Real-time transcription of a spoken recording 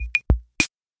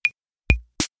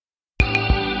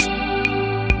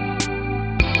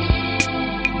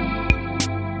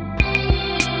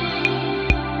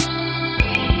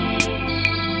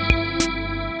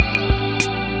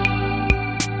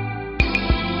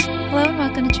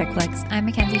welcome to Chick Flicks. I'm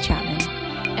Mackenzie Chapman.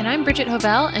 And I'm Bridget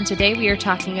Hovell, and today we are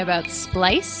talking about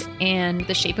Splice and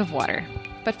The Shape of Water.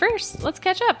 But first, let's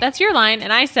catch up. That's your line,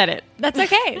 and I said it. That's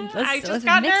okay. Let's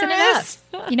got mixing nervous.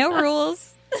 it up. You know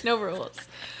rules. No rules.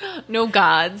 No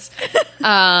gods.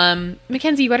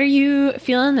 Mackenzie, what are you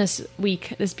feeling this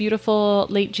week, this beautiful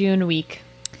late June week?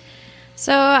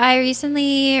 So I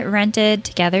recently rented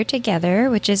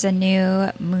Together, which is a new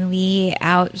movie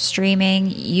out streaming.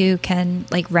 You can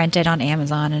rent it on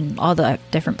Amazon and all the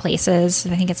different places.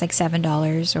 I think it's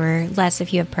 $7 or less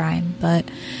if you have Prime. But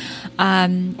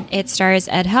it stars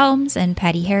Ed Helms and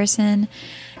Patty Harrison,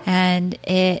 and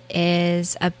it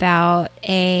is about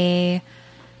Patty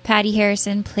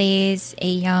Harrison plays a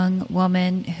young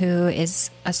woman who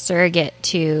is a surrogate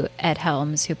to Ed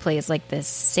Helms, who plays this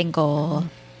single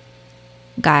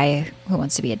guy who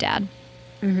wants to be a dad.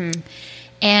 Mm-hmm.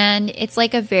 And it's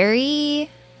a very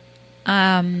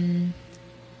obviously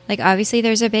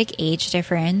there's a big age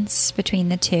difference between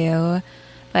the two,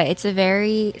 but it's a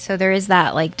very, so there is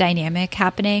that dynamic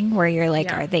happening where you're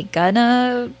are they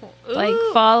gonna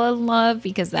fall in love,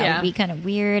 because that would be kind of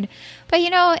weird. But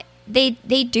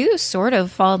they do sort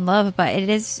of fall in love, but it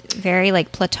is very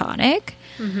platonic.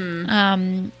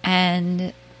 Mm-hmm.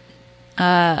 And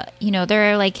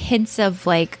there are hints of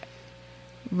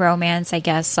romance, I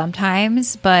guess,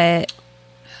 sometimes, but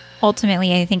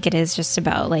ultimately I think it is just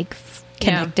about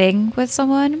connecting with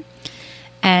someone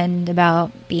and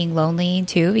about being lonely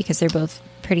too, because they're both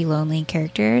pretty lonely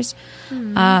characters.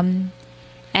 Mm-hmm.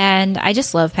 And I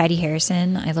just love Patty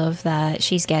Harrison. I love that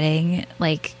she's getting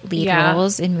lead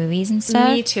roles in movies and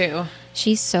stuff. Me too.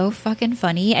 She's so fucking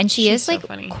funny, and she's so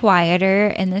funny. Quieter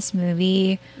in this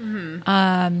movie.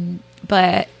 Mm-hmm.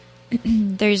 But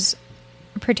there's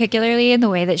particularly in the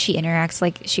way that she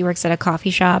interacts, she works at a coffee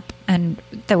shop, and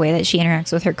the way that she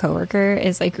interacts with her coworker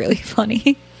is really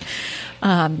funny.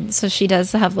 So she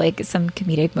does have some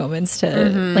comedic moments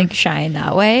to shine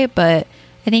that way, but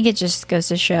I think it just goes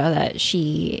to show that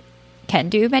she can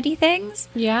do many things.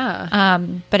 Yeah.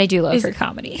 But I do love her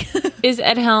comedy. Is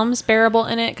Ed Helms bearable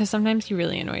in it? Because sometimes he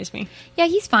really annoys me. Yeah,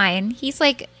 he's fine. He's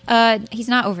he's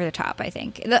not over the top, I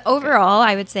think. Overall,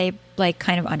 I would say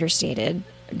kind of understated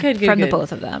from the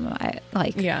both of them.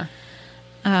 Yeah.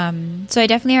 So I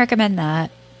definitely recommend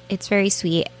that. It's very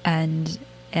sweet and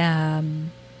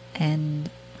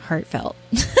heartfelt.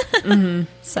 Mm-hmm.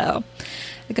 So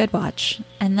a good watch.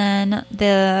 And then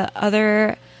the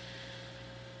other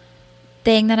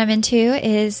thing that I'm into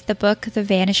is the book The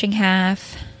Vanishing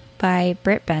Half by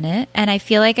Britt Bennett. And I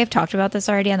feel like I've talked about this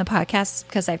already on the podcast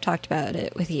because I've talked about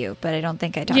it with you, but I don't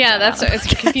think I talked about it. Yeah,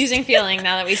 it's a confusing feeling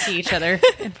now that we see each other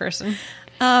in person.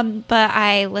 But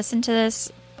I listened to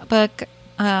this book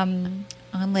on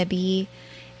Libby,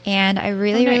 and I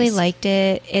really liked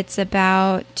it. It's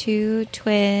about two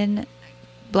twin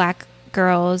black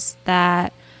girls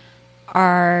that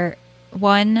are,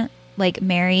 one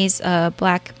marries a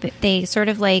black, they sort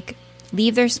of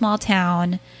leave their small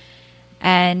town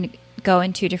and go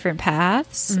in two different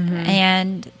paths. Mm-hmm.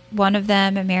 And one of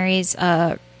them marries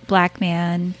a black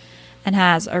man and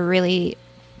has a really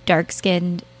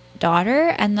dark-skinned daughter,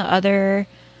 and the other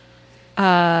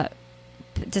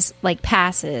just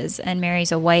passes and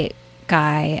marries a white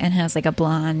guy and has a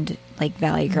blonde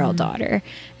Valley Girl daughter.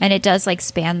 And it does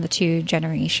span the two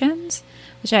generations,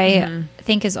 which I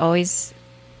think is always,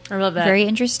 I love that, very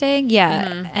interesting. Yeah.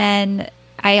 Mm-hmm. And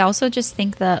I also just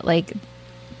think that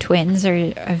twins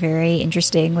are a very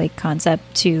interesting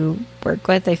concept to work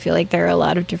with. I feel there are a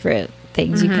lot of different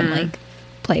things you can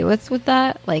play with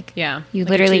that. You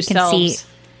literally can see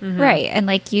right, and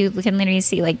you can literally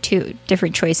see two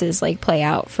different choices play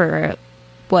out for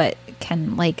what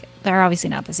can they're obviously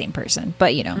not the same person,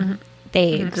 but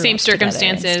they grew same up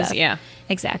circumstances. Yeah,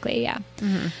 exactly. Yeah.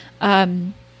 Mm-hmm.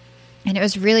 And it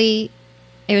was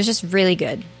just really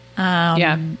good.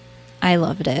 Yeah, I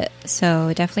loved it.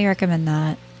 So definitely recommend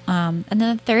that. And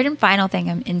then the third and final thing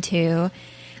I'm into,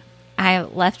 I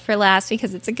left for last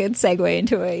because it's a good segue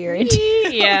into what you're into.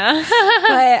 Yeah.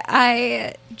 But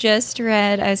I just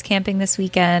read, I was camping this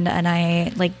weekend, and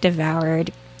I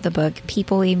devoured the book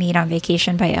People We Meet on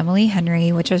Vacation by Emily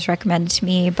Henry, which was recommended to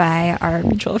me by our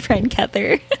mutual friend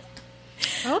Kether.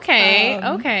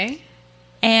 Okay.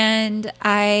 And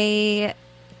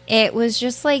it was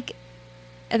just a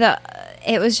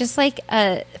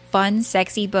fun,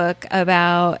 sexy book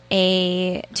about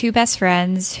two best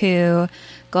friends who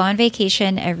go on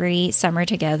vacation every summer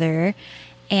together,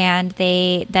 and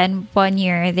then one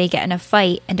year they get in a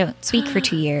fight and don't speak for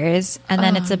 2 years, and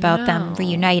then it's about them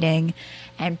reuniting.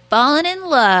 and falling in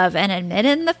love and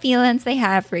admitting the feelings they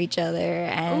have for each other.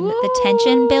 And the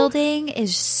tension building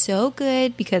is so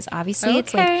good because obviously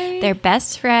it's like they're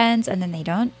best friends and then they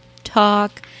don't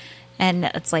talk. And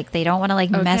it's like they don't want to like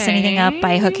mess anything up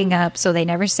by hooking up. So they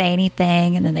never say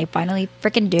anything. And then they finally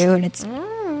freaking do. And it's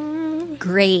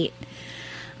great.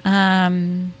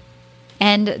 And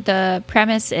the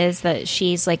premise is that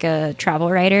she's like a travel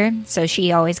writer. So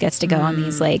she always gets to go on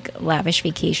these like lavish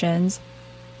vacations.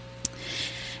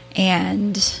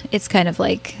 And it's kind of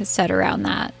like set around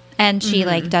that. And she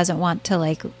like doesn't want to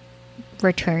like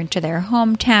return to their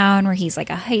hometown where he's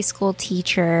like a high school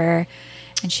teacher.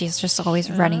 And she's just always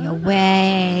running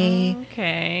away.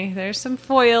 Okay, there's some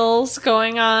foils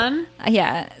going on.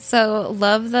 Yeah, so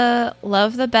love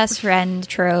the best friend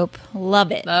trope.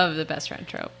 Love it. Love the best friend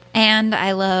trope. And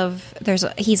I love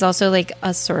he's also like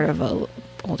a sort of a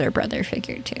older brother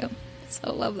figure too.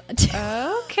 So love that too.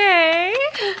 Okay.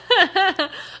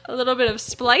 A little bit of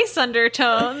splice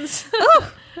undertones. No.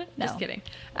 Just kidding.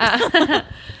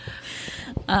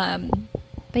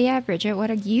 But yeah, Bridget,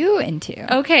 what are you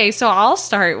into? Okay, so I'll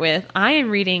start with I am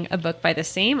reading a book by the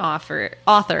same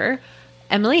author,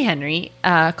 Emily Henry,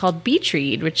 called Beach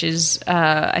Read, which is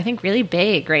I think really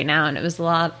big right now, and it was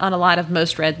on a lot of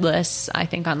most read lists. I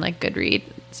think on like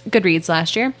Goodreads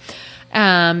last year.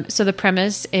 So the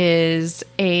premise is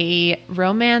a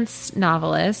romance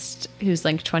novelist who's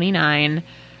like 29.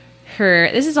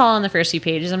 This is all on the first few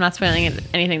pages. I'm not spoiling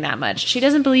anything that much. She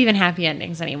doesn't believe in happy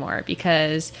endings anymore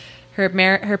because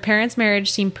her parents'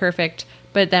 marriage seemed perfect,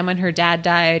 but then when her dad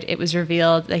died, it was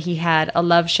revealed that he had a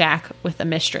love shack with a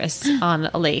mistress on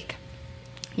a lake.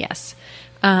 Yes.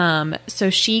 So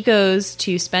she goes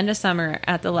to spend a summer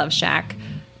at the love shack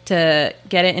to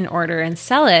get it in order and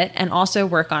sell it, and also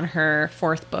work on her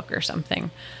fourth book or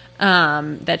something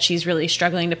that she's really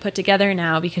struggling to put together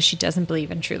now because she doesn't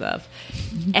believe in true love.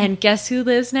 And guess who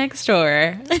lives next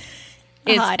door?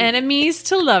 It's enemies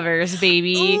to lovers,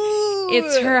 baby. Ooh.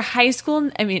 It's her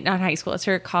it's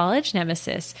her college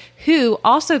nemesis who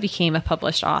also became a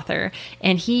published author,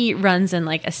 and he runs in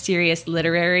like a serious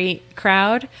literary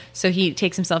crowd. So he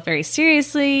takes himself very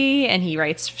seriously and he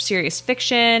writes serious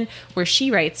fiction where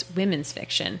she writes women's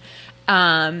fiction.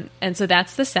 And so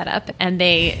that's the setup, and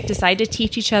they decide to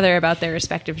teach each other about their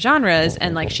respective genres.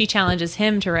 And like she challenges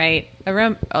him to write a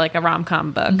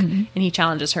rom-com book, and he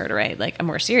challenges her to write like a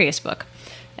more serious book,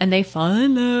 and they fall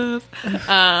in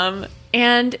love.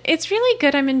 And it's really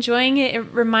good. I'm enjoying it.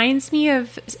 It reminds me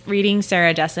of reading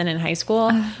Sarah Dessen in high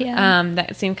school.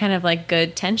 That seemed kind of like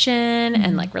good tension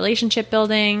and like relationship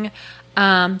building.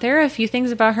 There are a few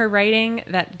things about her writing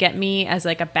that get me as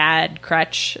like a bad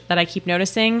crutch that I keep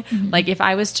noticing. Like if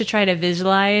I was to try to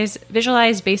visualize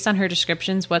based on her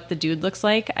descriptions what the dude looks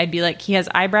like, I'd be like, he has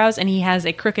eyebrows and he has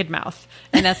a crooked mouth.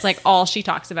 And that's like all she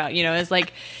talks about, is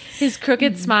like his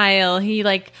crooked smile. He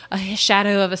like a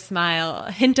shadow of a smile,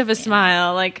 a hint of a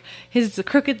smile, like his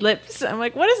crooked lips. I'm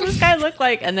like, what does this guy look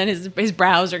like? And then his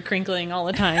brows are crinkling all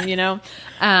the time,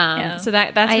 So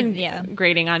that's been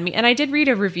grating on me. And I did read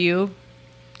a review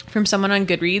from someone on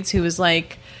Goodreads who was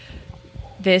like,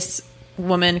 this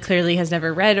woman clearly has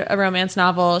never read a romance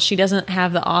novel. She doesn't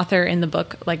have the author in the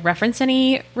book like reference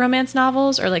any romance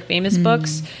novels or like famous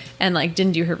books, and like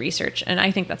didn't do her research. And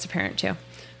I think that's apparent too.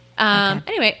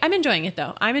 Anyway, I'm enjoying it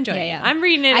though. I'm enjoying it. I'm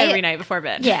reading it every night before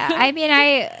bed. Yeah. I mean,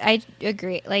 I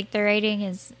agree. Like the writing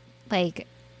is like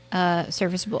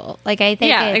serviceable. Like I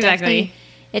think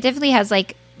it definitely has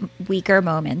like weaker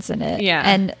moments in it. Yeah.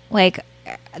 And like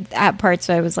at parts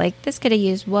I was like, this could have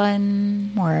used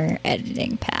one more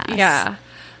editing pass. Yeah.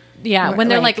 Yeah. When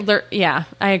they're like I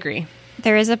agree.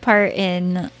 There is a part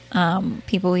in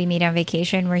People We Meet on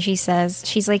Vacation where she says,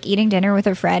 she's like eating dinner with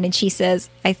a friend and she says,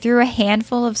 I threw a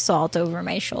handful of salt over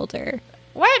my shoulder.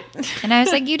 What? And I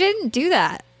was like, you didn't do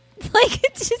that. Like,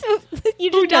 it's just,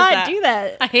 you did not do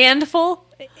that. A handful?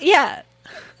 Yeah.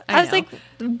 I was like,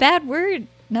 bad word.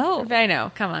 No. I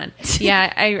know. Come on.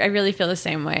 Yeah, I really feel the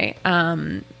same way.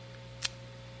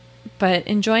 But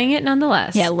enjoying it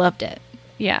nonetheless. Yeah, loved it.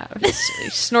 Yeah,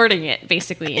 snorting it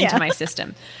basically into my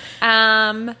system.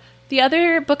 The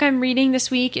other book I'm reading this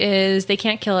week is They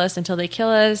Can't Kill Us Until They Kill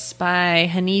Us by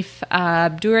Hanif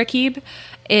Abdurraqib.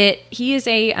 He is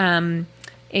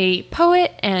a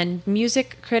poet and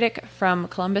music critic from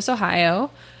Columbus, Ohio,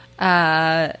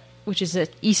 which is an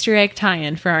Easter egg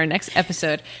tie-in for our next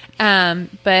episode.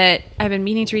 But I've been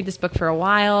meaning to read this book for a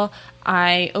while.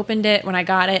 I opened it when I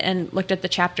got it and looked at the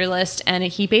chapter list, and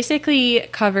he basically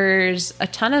covers a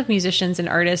ton of musicians and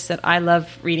artists that I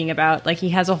love reading about. Like he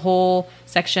has a whole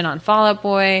section on Fall Out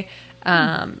Boy,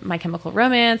 My Chemical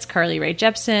Romance, Carly Rae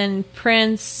Jepsen,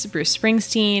 Prince, Bruce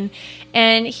Springsteen.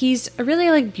 And he's a really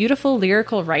like beautiful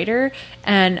lyrical writer.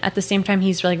 And at the same time,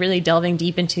 he's like really delving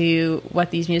deep into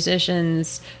what these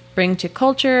musicians bring to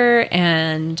culture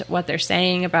and what they're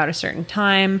saying about a certain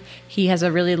time. He has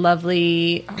a really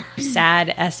lovely,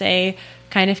 sad essay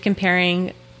kind of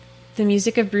comparing the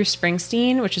music of Bruce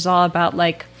Springsteen, which is all about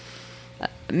like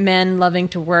men loving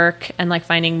to work and like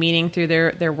finding meaning through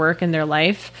their work and their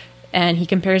life. And he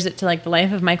compares it to like the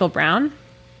life of Michael Brown,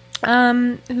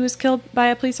 who was killed by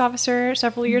a police officer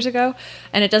several years ago.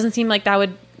 And it doesn't seem like that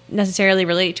would necessarily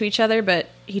relate to each other, but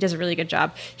he does a really good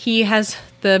job. He has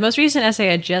the most recent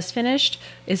essay I just finished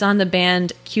is on the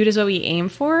band Cute Is What We Aim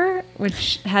For,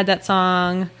 which had that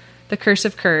song, The Curse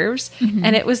of Curves.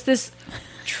 And it was this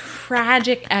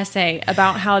tragic essay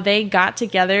about how they got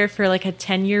together for like a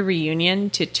 10-year reunion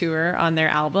to tour on their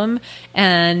album.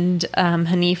 And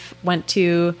Hanif went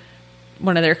to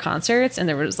one of their concerts and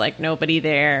there was like nobody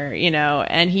there, you know,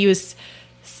 and he was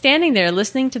standing there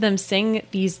listening to them sing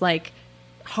these like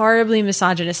horribly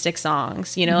misogynistic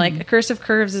songs, you know, like A Curse of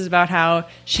Curves is about how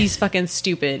she's fucking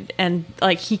stupid and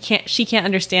like she can't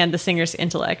understand the singer's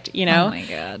intellect, you know. Oh my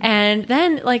God. And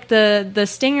then like the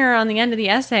stinger on the end of the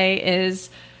essay is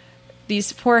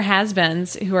these poor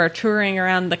has-beens who are touring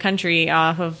around the country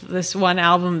off of this one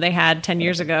album they had 10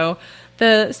 years ago.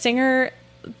 The singer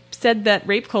said that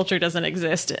rape culture doesn't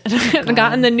exist and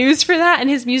gotten the news for that, and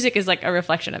his music is like a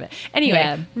reflection of it.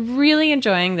 Anyway, really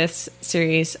enjoying this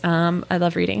series. I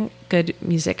love reading good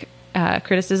music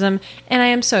criticism, and I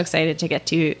am so excited to get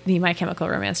to the My Chemical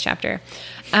Romance chapter.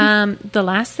 The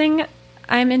last thing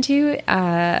I'm into,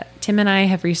 Tim and I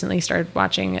have recently started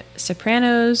watching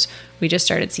Sopranos. We just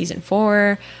started season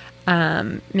 4.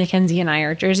 Mackenzie and I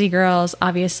are Jersey girls.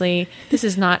 Obviously, this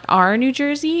is not our New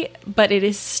Jersey, but it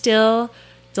is still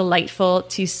delightful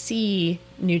to see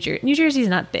New Jersey. New Jersey is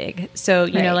not big, so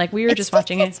you know, like we were just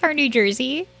watching it. It's our New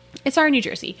Jersey. It's our New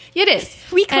Jersey. It is.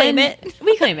 We claim it.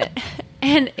 We claim it.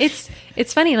 And it's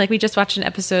funny. Like we just watched an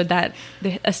episode that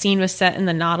a scene was set in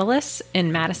the Nautilus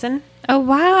in Madison. Oh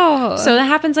wow! So that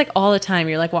happens like all the time.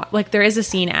 You're like there is a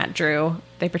scene at Drew.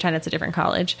 They pretend it's a different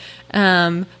college,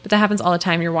 but that happens all the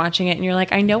time. You're watching it and you're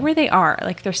like, I know where they are.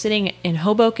 Like they're sitting in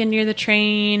Hoboken near the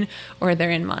train, or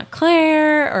they're in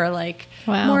Montclair, or like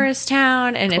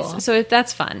Morristown, and cool.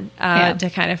 That's fun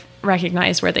to kind of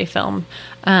recognize where they film.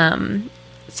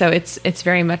 So it's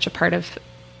very much a part of.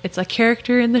 It's a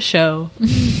character in the show.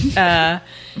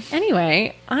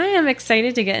 Anyway, I am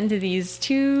excited to get into these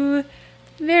two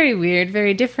very weird,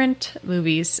 very different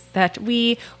movies that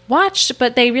we watched,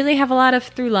 but they really have a lot of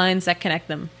through lines that connect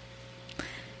them.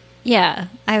 Yeah,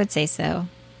 I would say so.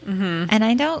 Mm-hmm. And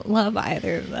I don't love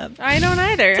either of them. I don't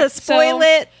either. To spoil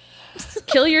it.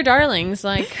 Kill your darlings.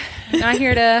 Like, not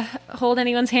here to hold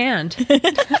anyone's hand.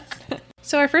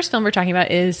 So our first film we're talking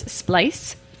about is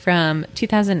Splice from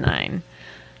 2009.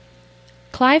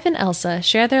 Clive and Elsa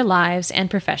share their lives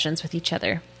and professions with each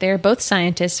other. They are both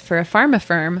scientists for a pharma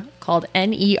firm called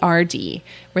NERD,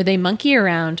 where they monkey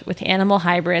around with animal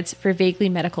hybrids for vaguely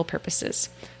medical purposes.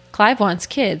 Clive wants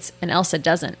kids, and Elsa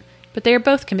doesn't, but they are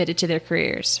both committed to their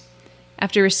careers.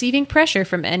 After receiving pressure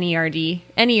from NERD,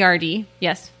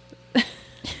 yes.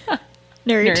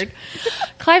 Nerd.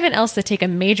 Clive and Elsa take a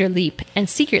major leap and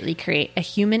secretly create a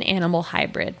human-animal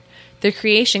hybrid. Their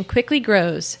creation quickly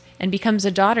grows and becomes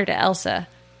a daughter to Elsa.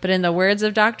 But in the words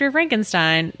of Dr.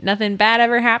 Frankenstein, nothing bad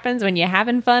ever happens when you're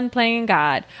having fun playing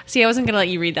God. See, I wasn't going to let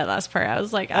you read that last part. I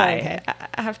was like, I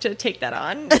have to take that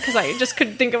on because I just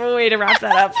couldn't think of a way to wrap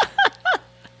that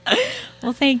up.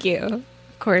 Well, thank you.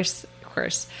 Of course.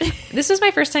 This was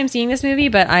my first time seeing this movie,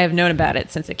 but I have known about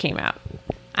it since it came out.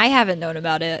 I haven't known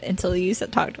about it until you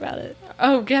talked about it.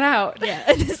 Oh, get out.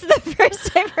 Yeah, this is the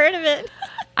first I've heard of it.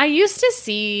 I used to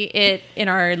see it in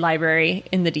our library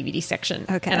in the DVD section.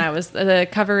 Okay. And the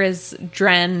cover is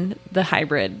Dren, the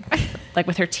hybrid, like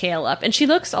with her tail up. And she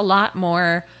looks a lot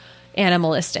more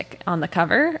animalistic on the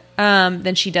cover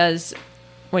than she does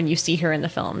when you see her in the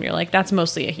film. You're like, that's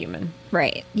mostly a human.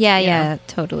 Right. Yeah,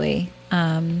 totally.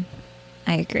 I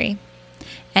agree.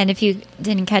 And if you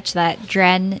didn't catch that,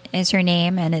 Dren is her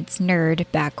name and it's nerd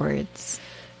backwards.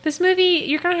 This movie,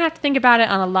 you're going to have to think about it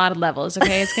on a lot of levels,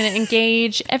 okay? It's going to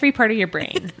engage every part of your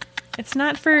brain. It's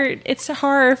a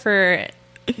horror for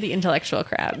the intellectual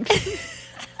crowd.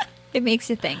 It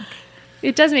makes you think.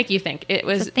 It does make you think. It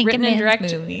was written and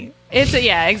directed. Movie.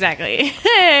 Exactly.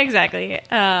 Exactly.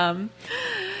 It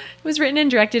was written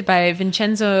and directed by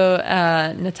Vincenzo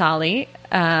Natali,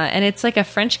 and it's like a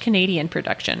French-Canadian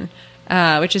production,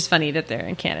 which is funny that they're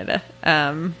in Canada.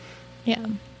 Yeah.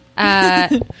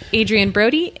 Adrian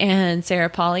Brody and Sarah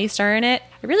Polley star in it.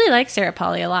 I really like Sarah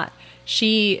Polley a lot.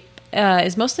 She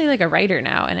is mostly like a writer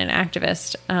now and an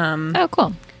activist. Oh,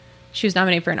 cool. She was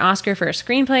nominated for an Oscar for a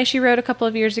screenplay she wrote a couple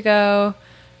of years ago.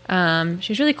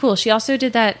 She's really cool. She also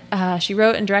did that. She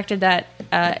wrote and directed that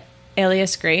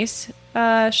Alias Grace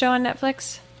show on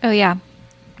Netflix. Oh, yeah.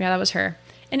 Yeah, that was her.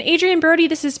 And Adrian Brody,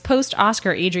 this is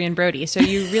post-Oscar Adrian Brody, so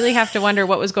you really have to wonder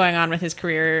what was going on with his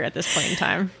career at this point in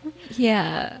time.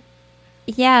 Yeah.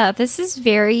 Yeah, this is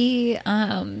very,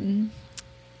 I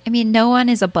mean, no one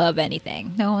is above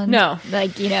anything. No.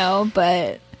 Like,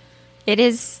 but it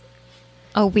is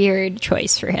a weird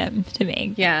choice for him to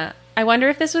make. Yeah. I wonder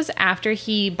if this was after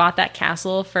he bought that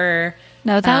castle for...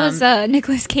 No, that was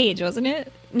Nicolas Cage, wasn't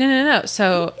it? No.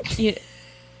 So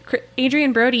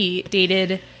Adrian Brody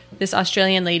dated this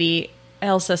Australian lady,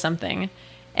 Elsa something,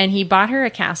 and he bought her a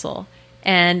castle,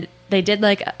 and they did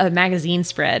like a magazine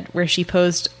spread where she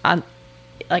posed on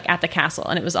like at the castle,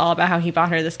 and it was all about how he bought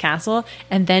her this castle,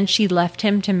 and then she left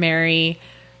him to marry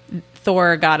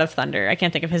Thor, God of Thunder. I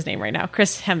can't think of his name right now.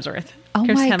 Chris Hemsworth. Oh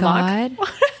Chris my Hemlock. God.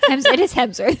 It is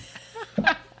Hemsworth.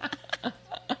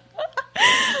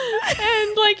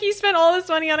 And like he spent all this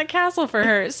money on a castle for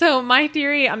her. So my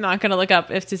theory, I'm not going to look up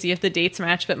to see if the dates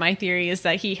match, but my theory is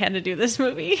that he had to do this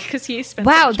movie because he spent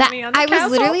so much money on the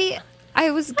castle.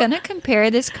 I was gonna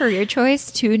compare this career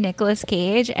choice to Nicolas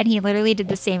Cage, and he literally did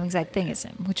the same exact thing as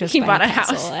him, which was he buy bought a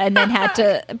house castle and then had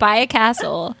to buy a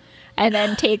castle and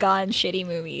then take on shitty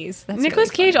movies. That's Nicolas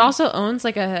really Cage funny. also owns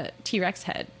like a T-Rex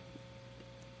head.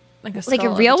 Like a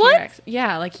real one? T-Rex.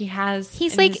 Yeah, like he's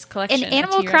in like his collection an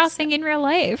Animal Crossing in real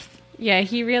life. Yeah,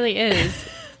 he really is.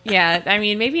 Yeah, I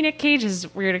mean, maybe Nick Cage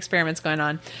has weird experiments going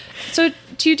on. So,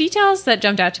 two details that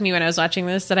jumped out to me when I was watching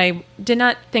this that I did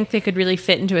not think they could really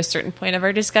fit into a certain point of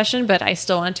our discussion, but I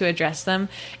still want to address them,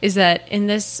 is that in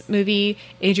this movie,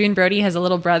 Adrian Brody has a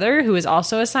little brother who is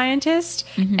also a scientist,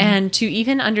 and to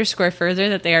even underscore further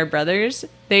that they are brothers,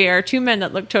 they are two men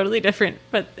that look totally different,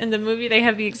 but in the movie they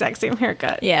have the exact same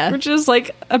haircut. Yeah. Which is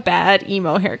like a bad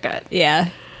emo haircut. Yeah.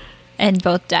 And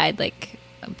both died like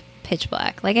pitch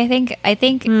black. Like I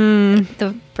think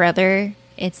the brother,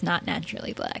 it's not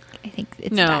naturally black. I think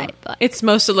it's dyed black. It's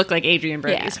supposed to look like Adrian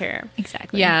Brody's hair.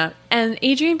 Exactly. Yeah. And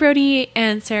Adrian Brody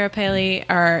and Sarah Paley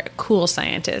are cool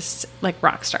scientists, like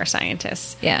rock star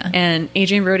scientists. Yeah. And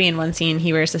Adrian Brody in one scene,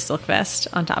 he wears a silk vest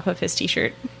on top of his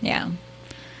t-shirt. Yeah.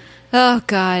 Oh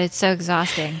God, it's so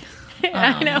exhausting.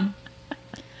 I know.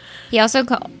 He also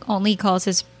only calls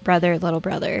his brother little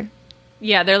brother.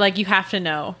 Yeah, they're like, you have to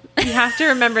know. You have to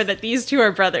remember that these two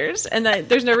are brothers, and that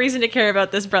there's no reason to care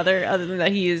about this brother other than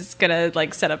that he's gonna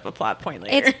like set up a plot point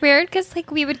later. It's weird because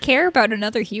like we would care about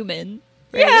another human.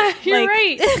 Right? Yeah, you're like,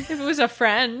 right. If it was a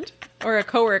friend or a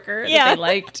coworker that they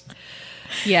liked.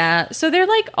 Yeah. So they're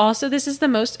like, also, this is the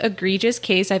most egregious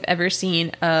case I've ever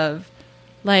seen of,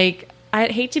 like,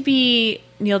 I'd hate to be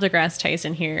Neil deGrasse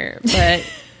Tyson here, but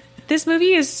this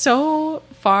movie is so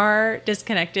far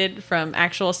disconnected from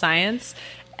actual science,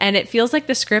 and it feels like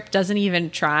the script doesn't even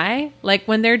try. Like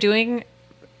when they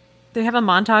have a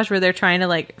montage where they're trying to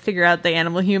like figure out the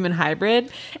animal human hybrid,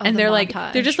 and they're montage.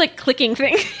 Like they're just like clicking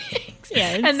things.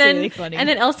 Yeah, it's and then really funny. And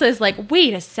then Elsa is like,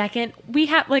 wait a second, we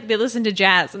have like they listen to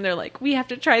jazz and they're like, we have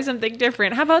to try something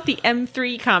different. How about the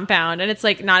M3 compound? And it's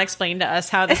like not explained to us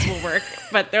how this will work,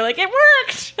 but they're like, it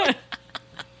worked.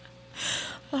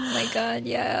 Oh my God,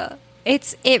 yeah.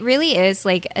 It really is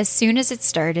like as soon as it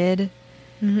started,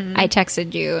 I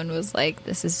texted you and was like,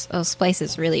 this place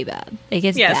is really bad. Like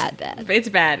it's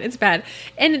bad. It's bad.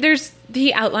 And there's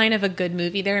the outline of a good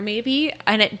movie there maybe,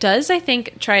 and it does, I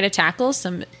think, try to tackle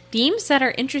some themes that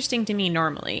are interesting to me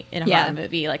normally in a horror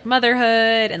movie, like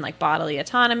motherhood and like bodily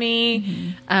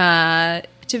autonomy, to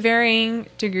varying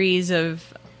degrees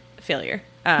of failure.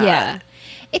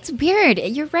 It's weird.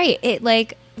 You're right. It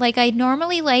like I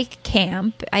normally like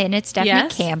camp, and it's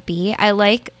definitely campy. I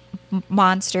like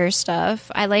monster stuff.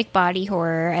 I like body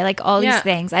horror. I like all these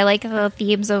things. I like the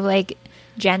themes of like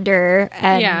gender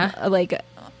and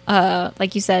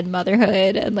like you said,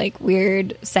 motherhood and like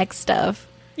weird sex stuff.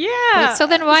 Yeah. But, so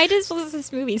then why was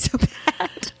this movie so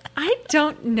bad? I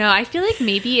don't know. I feel like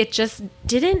maybe it just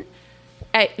didn't.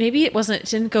 Maybe it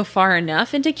didn't go far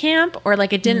enough into camp, or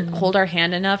like it didn't hold our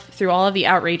hand enough through all of the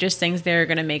outrageous things they're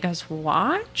going to make us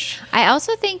watch. I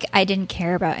also think I didn't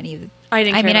care about any of the.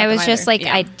 I was just like,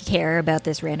 I care about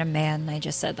this random man. I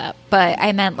just said that, but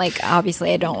I meant like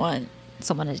obviously I don't want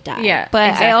someone to die. Yeah,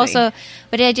 but exactly.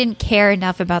 I didn't care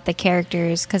enough about the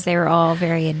characters because they were all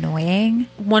very annoying.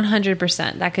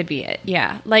 100%, that could be it.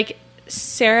 Yeah, like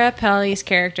Sarah Paley's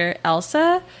character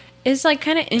Elsa is like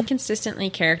kind of inconsistently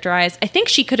characterized. I think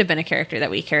she could have been a character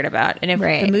that we cared about. And if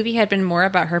Right. the movie had been more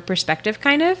about her perspective,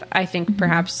 kind of, I think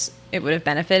perhaps it would have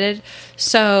benefited.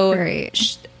 So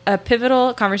Right. a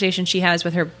pivotal conversation she has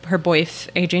with her boyf,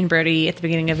 Adrian Brody, at the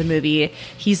beginning of the movie,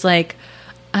 he's like,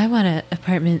 I want an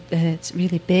apartment that's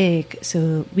really big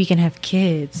so we can have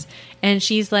kids. And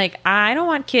she's like, I don't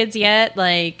want kids yet.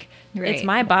 Like, Right. it's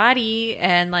my body.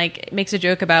 And like makes a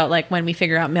joke about like when we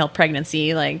figure out male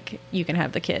pregnancy, like you can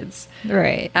have the kids.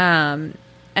 Right. And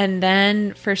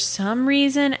then for some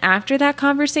reason after that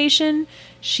conversation,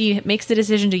 she makes the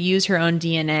decision to use her own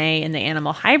DNA in the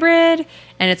animal hybrid.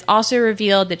 And it's also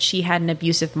revealed that she had an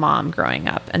abusive mom growing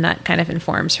up. And that kind of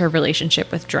informs her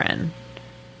relationship with Dren.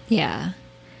 Yeah.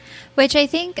 Which I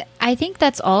think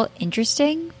that's all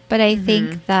interesting, but I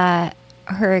think that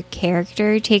her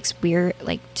character takes weird,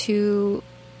 like, the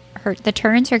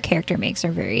turns her character makes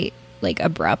are very, like,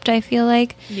 abrupt, I feel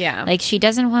like. Yeah. Like, she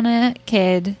doesn't want a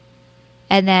kid,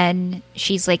 and then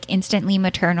she's, like, instantly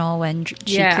maternal when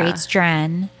she creates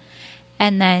Dren,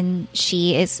 and then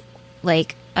she is,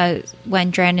 like,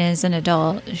 when Dren is an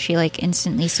adult, she, like,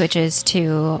 instantly switches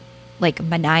to, like,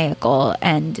 maniacal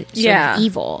and sort of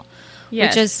evil.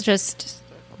 Yes. Which is just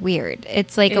weird.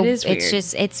 It's like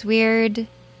it's weird.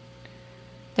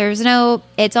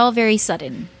 It's all very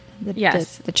sudden.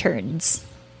 The turns.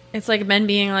 It's like men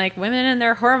being like women and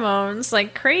their hormones,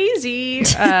 like crazy.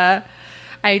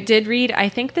 I did read, I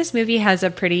think this movie has a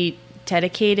pretty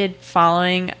dedicated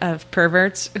following of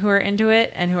perverts who are into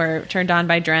it and who are turned on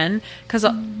by Dren. Because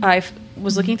I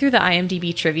was looking through the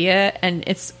IMDb trivia, and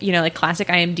it's, you know, like classic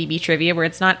IMDb trivia where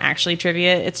it's not actually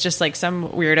trivia. It's just like some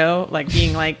weirdo like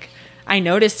being like, I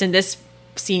noticed in this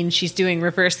scene she's doing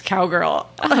reverse cowgirl.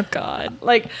 Oh God.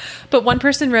 Like, but one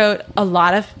person wrote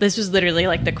this was literally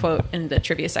like the quote in the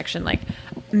trivia section, like,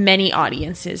 many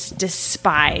audiences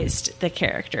despised the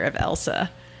character of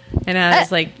Elsa. And I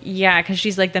was like, yeah, because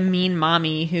she's like the mean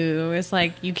mommy who is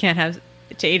like, you can't have,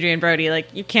 to Adrian Brody,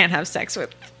 like, you can't have sex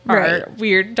with our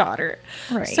weird daughter.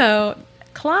 Right. So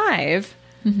Clive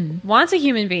wants a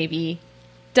human baby,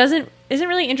 isn't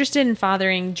really interested in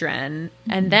fathering Dren.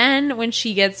 And then when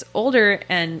she gets older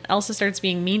and Elsa starts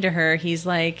being mean to her, he's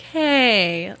like,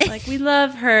 hey, like, we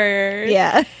love her.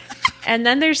 Yeah. And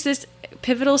then there's this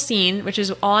pivotal scene, which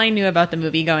is all I knew about the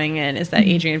movie going in, is that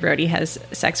Adrian Brody has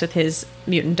sex with his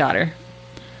mutant daughter.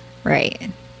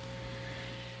 Right.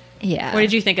 Yeah. What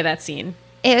did you think of that scene?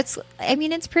 It's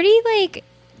pretty, like,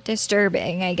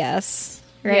 disturbing, I guess.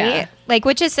 Right? Yeah. Like,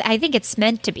 I think it's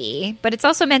meant to be, but it's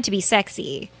also meant to be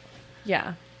sexy.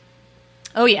 Yeah.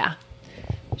 Oh, yeah.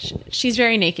 She's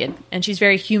very naked, and she's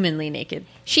very humanly naked.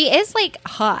 She is, like,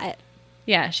 hot.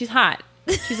 Yeah, she's hot.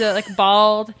 She's like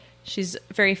bald. She's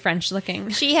very French looking.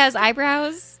 She has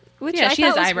eyebrows. She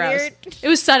has eyebrows. Weird. It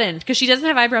was sudden because she doesn't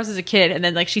have eyebrows as a kid, and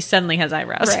then like she suddenly has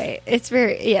eyebrows. Right. It's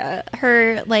very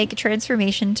her like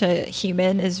transformation to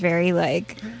human is very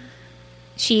like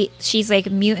she's like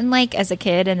mutant like as a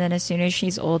kid, and then as soon as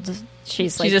she's old,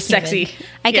 she's like just human. sexy.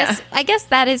 I guess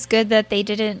that is good that they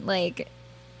didn't like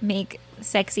make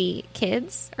sexy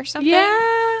kids or something.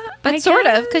 Yeah, but sort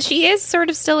of, because she is sort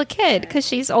of still a kid because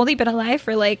she's only been alive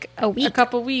for like a week, a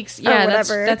couple weeks. Yeah,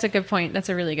 whatever. That's a good point. That's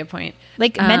a really good point.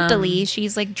 Like mentally,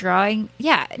 she's like drawing.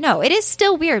 Yeah, no, it is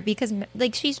still weird because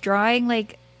like she's drawing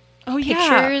like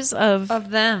pictures of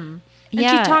them. And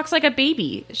she talks like a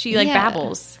baby. She like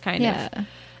babbles kind of.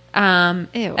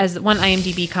 As one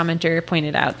IMDb commenter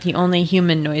pointed out, the only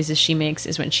human noises she makes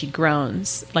is when she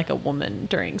groans like a woman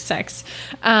during sex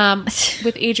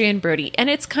with Adrian Brody. And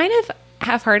it's kind of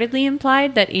half-heartedly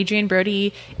implied that Adrian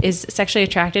Brody is sexually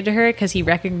attracted to her because he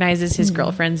recognizes his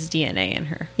girlfriend's DNA in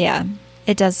her. Yeah,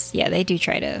 it does. Yeah, they do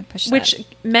try to push that. Which,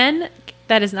 men,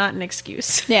 that is not an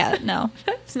excuse. Yeah, no.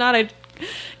 It's not a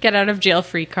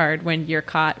get-out-of-jail-free card when you're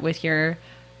caught with your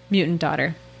mutant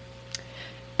daughter.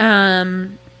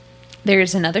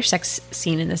 There's another sex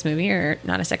scene in this movie, or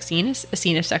not a sex scene, a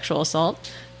scene of sexual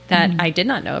assault that I did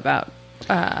not know about.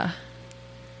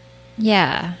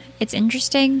 Yeah, it's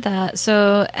interesting that,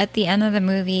 so at the end of the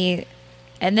movie,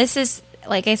 and this is,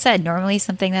 like I said, normally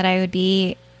something that I would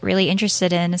be really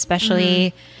interested in,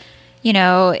 especially, you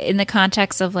know, in the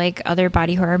context of like other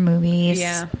body horror movies,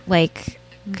 like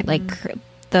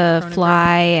The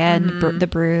Fly and The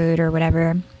Brood or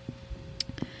whatever.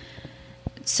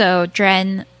 So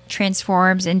Dren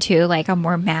transforms into like a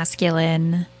more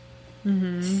masculine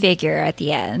figure at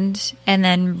the end, and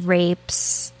then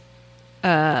rapes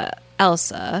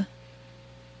Elsa,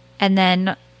 and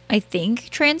then I think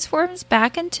transforms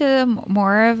back into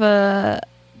more of a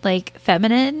like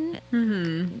feminine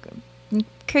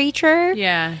creature.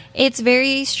 Yeah, it's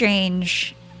very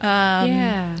strange.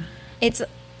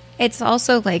 it's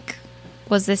also like,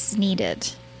 was this needed?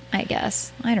 I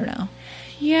guess. I don't know.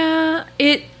 Yeah,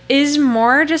 it is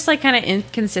more just like kind of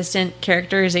inconsistent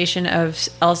characterization of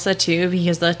Elsa too,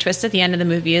 because the twist at the end of the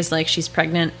movie is like she's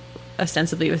pregnant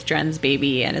ostensibly with Dren's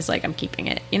baby and is like, I'm keeping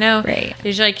it, you know? Right.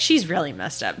 It's like, she's really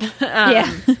messed up.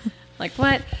 Yeah. Like,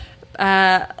 what?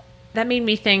 That made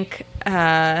me think,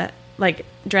 like,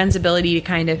 Dren's ability to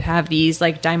kind of have these,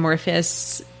 like,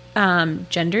 dimorphous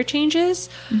gender changes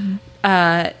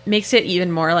makes it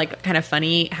even more, like, kind of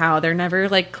funny how they're never,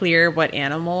 like, clear what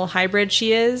animal hybrid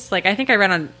she is. Like, I think I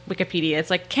read on Wikipedia, it's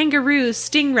like kangaroo,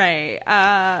 stingray,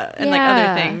 and, like,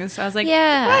 other things. So I was like,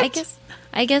 yeah, what?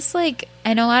 I guess, like,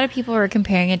 I know a lot of people were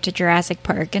comparing it to Jurassic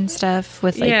Park and stuff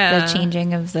with, like, the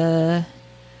changing of the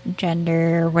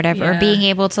gender or whatever, or being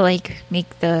able to, like, make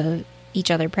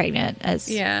each other pregnant as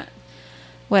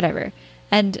whatever.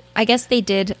 And I guess they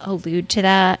did allude to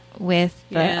that with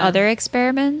the other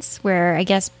experiments, where I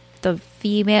guess the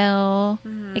female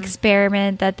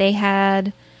experiment that they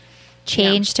had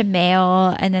changed to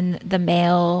male, and then the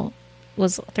male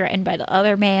was threatened by the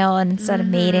other male, and instead of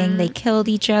mating, they killed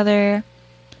each other.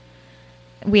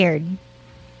 Weird.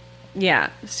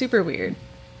 Yeah, super weird.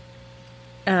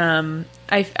 In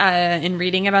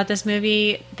reading about this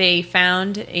movie, they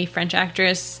found a French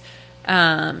actress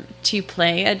to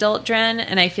play adult Dren,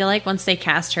 and I feel like once they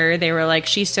cast her, they were like,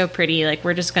 she's so pretty, like,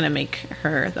 we're just gonna make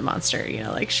her the monster, you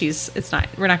know, like,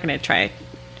 we're not gonna try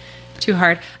too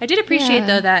hard. I did appreciate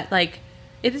though that, like,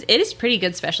 it is pretty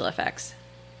good special effects.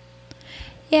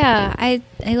 Yeah, I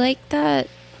like that.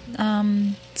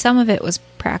 Some of it was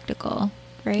practical,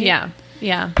 right?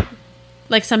 Yeah.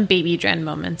 Like some baby Dren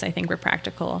moments, I think, were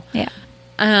practical. Yeah.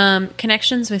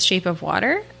 Connections with Shape of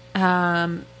Water.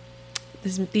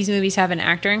 These movies have an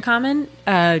actor in common,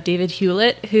 David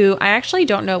Hewlett, who I actually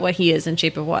don't know what he is in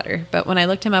Shape of Water, but when I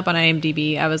looked him up on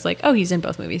IMDb, I was like, oh, he's in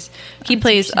both movies. He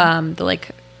plays the, like,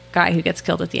 guy who gets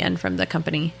killed at the end from the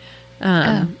company,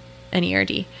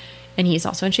 NERD. And he's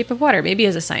also in Shape of Water, maybe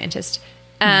as a scientist.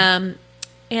 And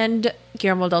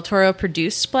Guillermo del Toro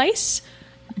produced Splice.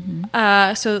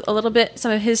 So a little bit,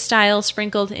 some of his style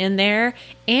sprinkled in there.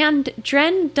 And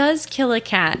Dren does kill a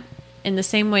cat in the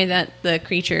same way that the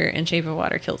creature in Shape of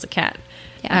Water kills a cat.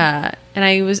 Yeah. And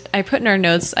I put in our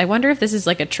notes, I wonder if this is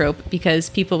like a trope, because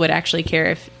people would actually care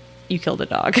if you killed a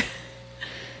dog.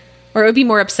 Or it would be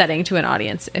more upsetting to an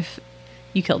audience if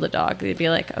you killed a dog. They'd be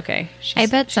like, okay. I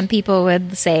bet some people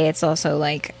would say it's also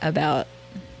like about,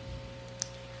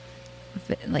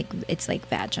 like, it's like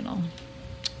vaginal.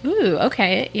 Ooh,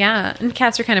 okay. Yeah. And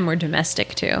cats are kind of more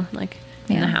domestic too, like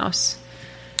in the house.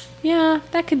 Yeah,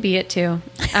 that could be it too.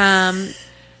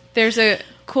 There's a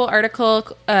cool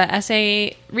article,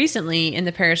 essay recently in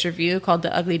the Paris Review called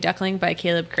The Ugly Duckling by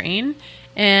Caleb Crane.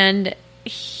 And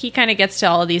he kind of gets to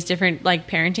all of these different, like,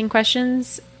 parenting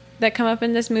questions that come up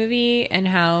in this movie, and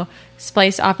how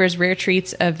Splice offers rare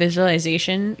treats of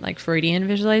visualization, like Freudian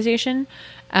visualization.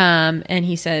 And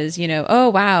he says, you know, oh,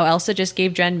 wow, Elsa just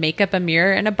gave Dren makeup, a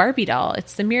mirror, and a Barbie doll.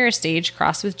 It's the mirror stage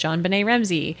crossed with John Benet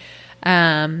Ramsey.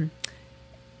 And,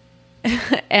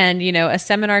 you know, a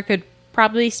seminar could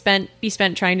probably be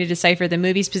spent trying to decipher the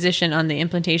movie's position on the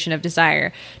implantation of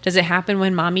desire. Does it happen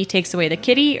when mommy takes away the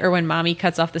kitty, or when mommy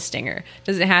cuts off the stinger?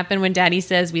 Does it happen when daddy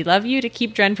says we love you to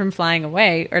keep Dren from flying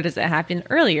away, or does it happen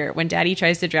earlier when daddy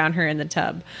tries to drown her in the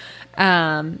tub?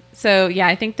 So yeah,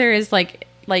 I think there is like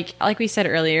we said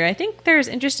earlier, I think there's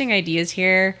interesting ideas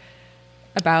here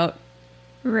about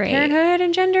parenthood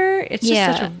and gender. It's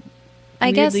just such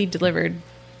a weirdly delivered.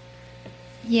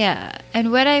 Yeah.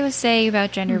 And what I was saying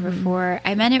about gender before,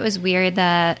 I meant it was weird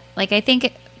that, like, I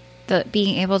think the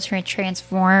being able to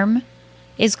transform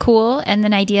is cool, and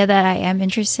an idea that I am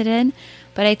interested in,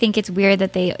 but I think it's weird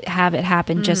that they have it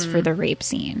happen just for the rape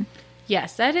scene.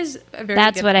 Yes, that is a very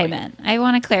That's good what point. I meant. I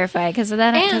want to clarify, because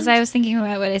I was thinking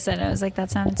about what I said, and I was like,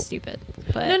 that sounds stupid.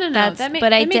 But no. That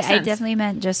makes sense. I definitely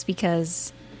meant just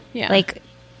because, yeah, like,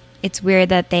 it's weird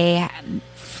that they,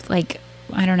 like,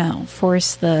 I don't know,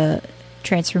 force the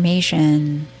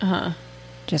transformation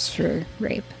just for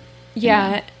rape.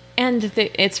 Yeah. And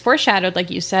it's foreshadowed, like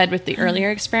you said, with the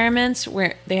earlier experiments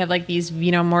where they have, like, these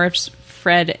xenomorphs,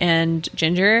 Fred and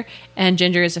Ginger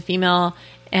is a female,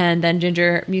 and then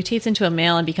Ginger mutates into a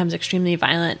male and becomes extremely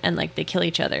violent, and, like, they kill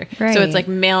each other. Right. So it's like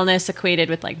maleness equated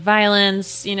with, like,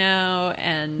 violence, you know,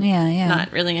 and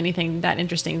not really anything that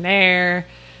interesting there.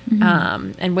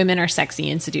 And women are sexy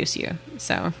and seduce you.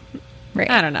 So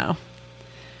I don't know.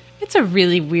 It's a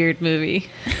really weird movie.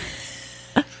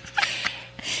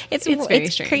 It's very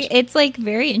strange. It's like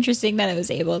very interesting that it was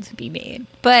able to be made.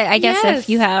 But I guess if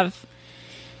you have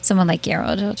someone like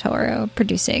Guillermo del Toro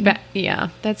producing. But, yeah,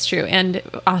 that's true. And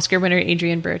Oscar winner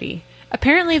Adrian Brody.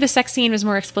 Apparently, the sex scene was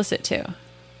more explicit too.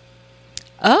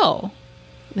 Oh,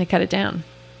 they cut it down.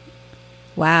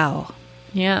 Wow.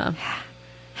 Yeah.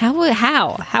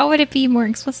 How would it be more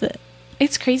explicit?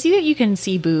 It's crazy that you can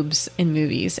see boobs in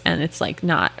movies and it's like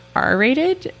not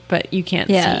R-rated, but you can't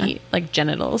see like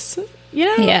genitals. You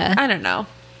know? Yeah. I don't know.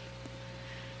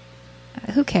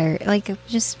 Who cares? Like,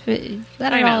 just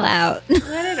let it all out.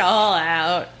 Let it all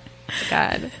out.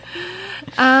 God.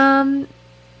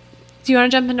 Do you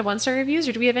want to jump into one-star reviews,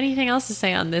 or do we have anything else to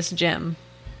say on this gem?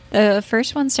 The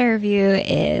first one-star review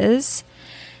is,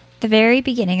 the very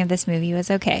beginning of this movie was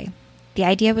okay. The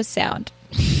idea was sound.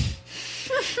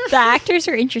 The actors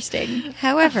are interesting.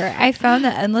 However, I found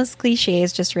that endless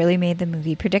cliches just really made the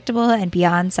movie predictable and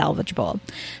beyond salvageable.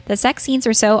 The sex scenes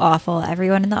were so awful,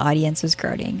 everyone in the audience was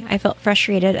groaning. I felt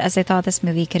frustrated as I thought this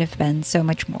movie could have been so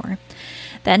much more.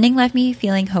 The ending left me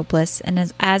feeling hopeless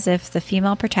and as if the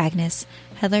female protagonist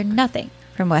had learned nothing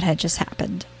from what had just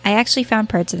happened. I actually found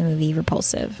parts of the movie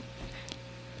repulsive.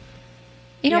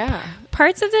 You know,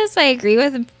 parts of this I agree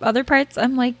with, and other parts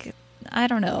I'm like, I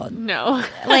don't know. No.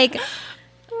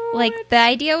 Like the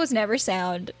idea was never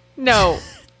sound. No.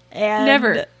 And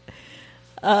never.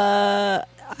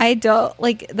 I don't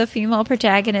like the female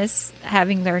protagonist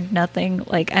having learned nothing.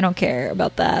 Like, I don't care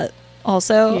about that.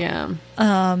 Also, yeah.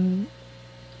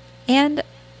 And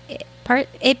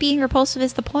it being repulsive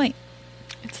is the point.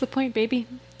 It's the point, baby.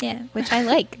 Yeah, which I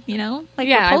like. You know, like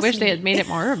yeah. I wish they had made it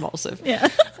more repulsive. Yeah.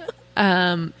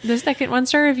 The second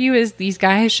one-star review is, these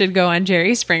guys should go on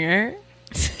Jerry Springer.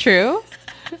 True.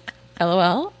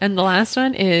 LOL. And the last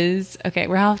one is, okay,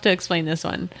 we'll have to explain this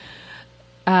one.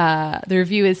 The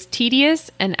review is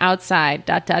tedious and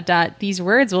outside ... These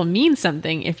words will mean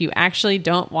something if you actually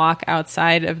don't walk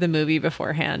outside of the movie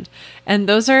beforehand. And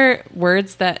those are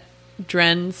words that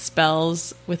Dren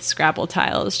spells with Scrabble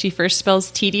tiles. She first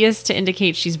spells tedious to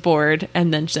indicate she's bored,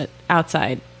 and then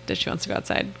outside, that she wants to go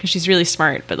outside because she's really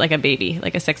smart, but like a baby,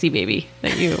 like a sexy baby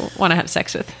that you want to have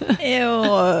sex with.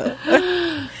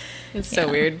 Ew. It's so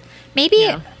weird.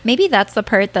 Maybe that's the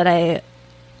part that I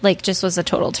like just was a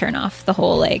total turn off. The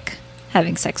whole like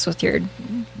having sex with your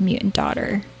mutant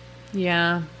daughter.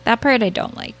 Yeah. That part I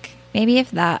don't like. Maybe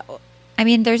if that, I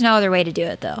mean, there's no other way to do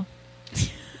it though.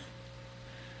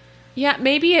 Yeah,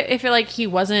 maybe if like he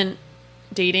wasn't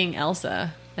dating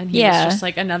Elsa and he was just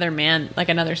like another man, like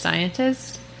another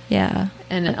scientist. Yeah.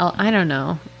 And I don't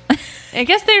know. I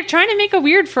guess they're trying to make a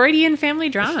weird Freudian family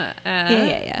drama.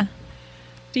 Yeah.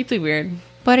 Deeply weird.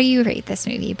 What do you rate this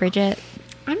movie, Bridget?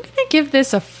 I'm going to give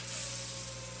this a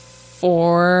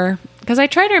 4 because I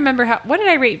try to remember what did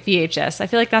I rate VHS? I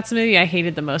feel like that's the movie I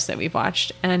hated the most that we've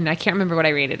watched, and I can't remember what I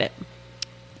rated it.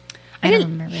 I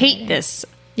didn't hate this.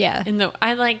 Yeah.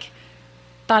 I like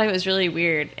thought it was really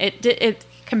weird. It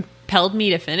compelled me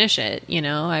to finish it, you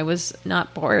know. I was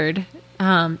not bored.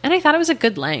 And I thought it was a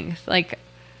good length. Like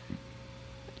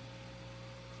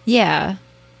Yeah.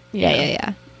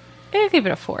 I'll give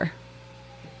it a 4.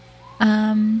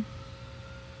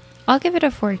 I'll give it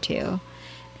a 4 too,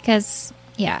 because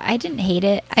I didn't hate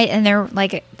it. And there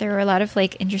were a lot of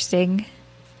like interesting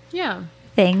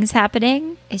things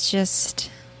happening. It's just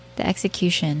the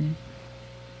execution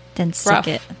didn't stick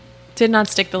it. Did not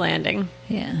stick the landing.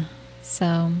 Yeah.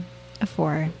 So a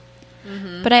 4.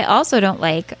 Mm-hmm. But I also don't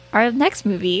like our next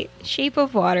movie, Shape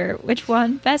of Water, which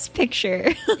won Best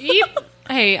Picture.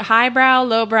 Hey, highbrow,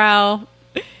 lowbrow,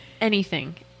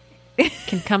 anything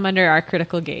can come under our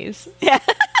critical gaze. Yeah.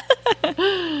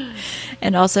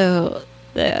 And also,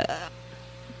 the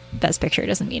Best Picture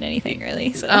doesn't mean anything,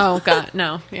 really. So. Oh, God,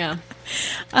 no. Yeah.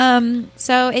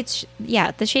 So it's,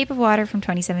 The Shape of Water from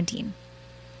 2017.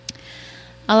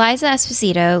 Eliza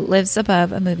Esposito lives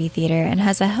above a movie theater and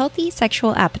has a healthy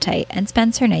sexual appetite and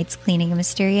spends her nights cleaning a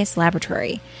mysterious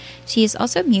laboratory. She is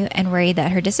also mute and worried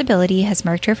that her disability has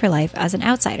marked her for life as an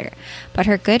outsider, but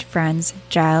her good friends,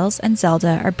 Giles and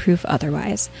Zelda, are proof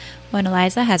otherwise. When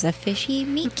Eliza has a fishy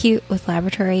meet-cute with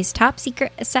laboratory's top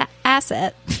secret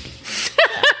asset...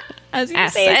 I was going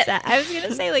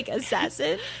to say like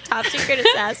assassin, top secret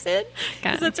assassin,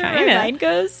 because that's where my mind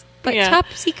goes. But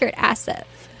top secret asset.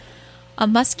 A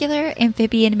muscular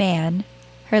amphibian man,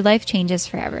 her life changes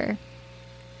forever.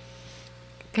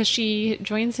 Because she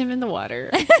joins him in the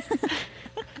water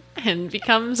and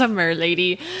becomes a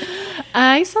merlady.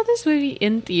 I saw this movie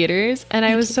in theaters and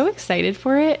I was so excited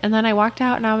for it. And then I walked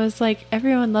out and I was like,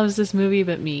 everyone loves this movie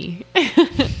but me.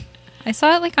 I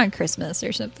saw it like on Christmas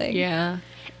or something. Yeah.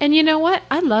 And you know what?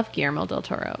 I love Guillermo del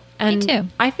Toro. And me too.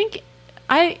 I think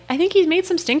he's made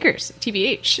some stinkers,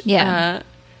 TBH. Yeah.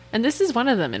 And this is one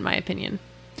of them, in my opinion.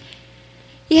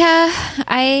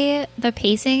 Yeah, the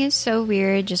pacing is so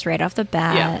weird just right off the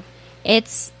bat. Yeah.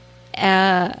 It's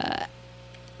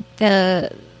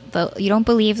the you don't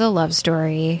believe the love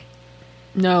story.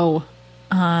 No.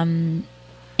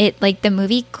 It like the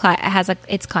movie has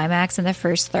its climax in the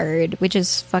first third, which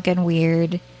is fucking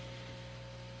weird.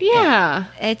 Yeah.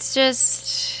 It's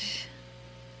just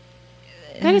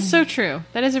that is so true.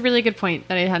 That is a really good point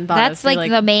that I hadn't thought that's of. like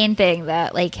the main thing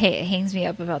that like hangs me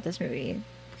up about this movie.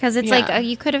 Because it's like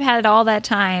you could have had all that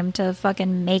time to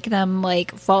fucking make them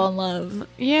like fall in love.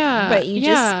 Yeah. But you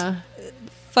just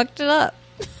fucked it up.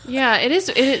 Yeah, it is.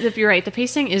 If you're right, the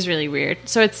pacing is really weird.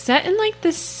 So it's set in like the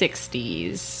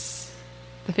 60s,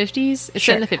 the 50s. It's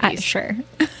set in the 50s. Sure.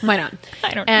 Why not?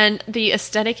 I don't know. And the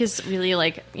aesthetic is really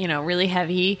like, really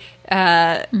heavy.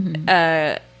 And,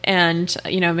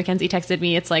 Mackenzie texted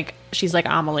me. It's like, she's like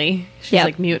Amelie. She's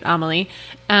like mute Amelie.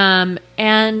 And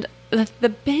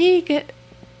the big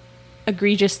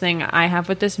egregious thing I have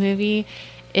with this movie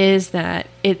is that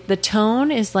the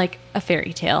tone is like a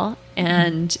fairy tale,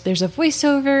 and there's a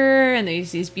voiceover, and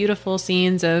there's these beautiful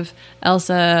scenes of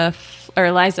Eliza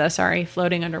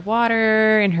floating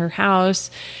underwater in her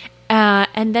house,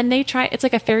 and then it's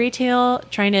like a fairy tale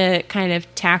trying to kind of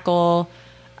tackle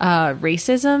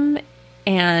racism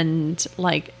and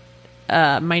like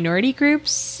minority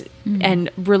groups and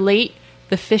relate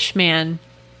the Fishman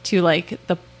to like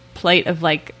the plight of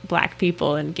like black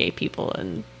people and gay people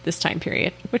in this time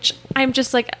period, which I'm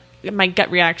just like, my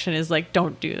gut reaction is like,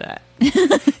 don't do that.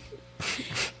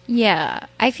 Yeah,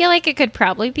 I feel like it could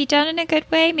probably be done in a good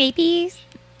way, maybe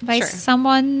by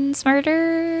someone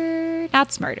smarter.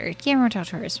 Not smarter. Guillermo del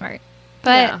Toro is smart,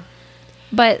 but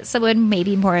someone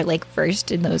maybe more like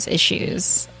versed in those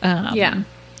issues. Yeah,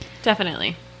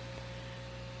 definitely.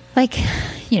 Like,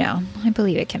 I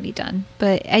believe it can be done,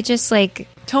 but I just like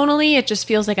tonally, it just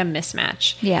feels like a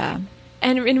mismatch. Yeah.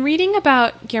 And in reading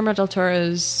about Guillermo del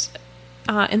Toro's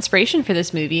inspiration for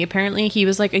this movie, apparently he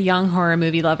was like a young horror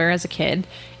movie lover as a kid,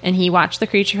 and he watched The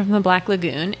Creature from the Black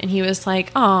Lagoon, and he was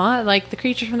like, "Aw, like the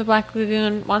creature from the Black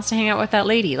Lagoon wants to hang out with that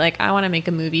lady. Like, I want to make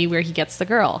a movie where he gets the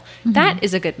girl." Mm-hmm. That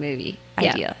is a good movie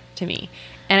idea to me.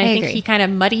 And I think he kind of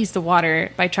muddies the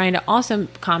water by trying to also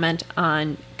comment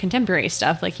on contemporary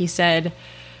stuff. Like he said,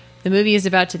 the movie is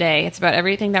about today. It's about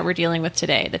everything that we're dealing with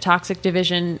today. The toxic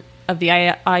division of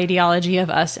the ideology of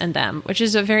us and them, which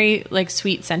is a very like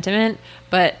sweet sentiment,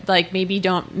 but like maybe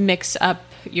don't mix up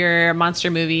your monster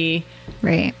movie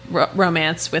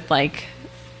romance with like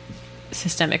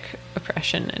systemic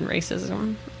oppression and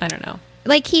racism. I don't know.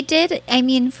 Like he did, I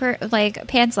mean, for like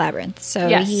Pan's Labyrinth. So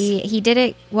he did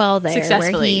it well there,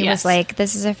 where he was like,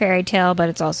 this is a fairy tale, but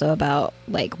it's also about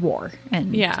like war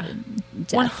and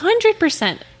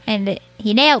 100%. And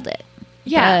he nailed it.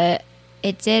 Yeah. But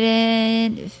it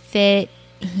didn't fit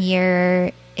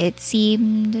here. It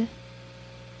seemed,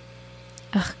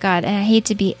 oh God, and I hate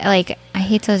to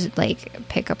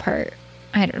pick apart.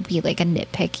 I don't be like a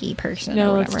nitpicky person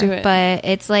or whatever. Let's do it. But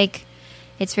it's like,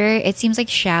 it seems like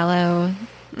shallow.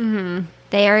 Mm-hmm.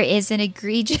 There is an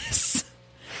egregious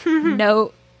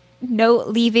note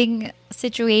leaving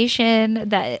situation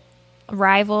that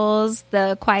rivals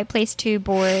the Quiet Place 2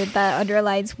 board that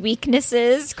underlines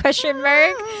weaknesses, ?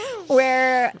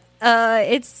 Where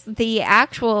it's the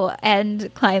actual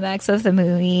end climax of the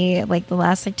movie, like the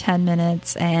last like 10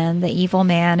 minutes, and the evil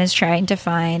man is trying to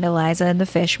find Eliza and the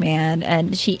fish man,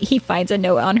 and he finds a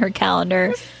note on her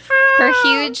calendar,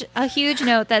 a huge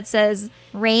note that says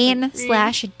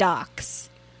rain/docks.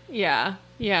 Yeah.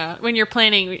 When you're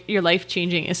planning your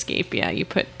life-changing escape, you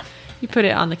put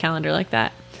it on the calendar like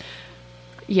that.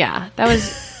 Yeah,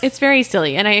 it's very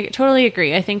silly, and I totally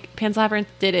agree. I think Pan's Labyrinth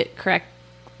did it correct,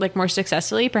 like more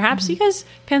successfully, perhaps because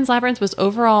Pan's Labyrinth was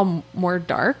overall more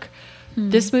dark.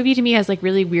 This movie to me has like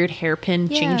really weird hairpin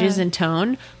changes in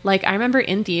tone. Like I remember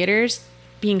in theaters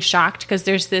being shocked because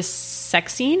there's this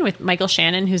sex scene with Michael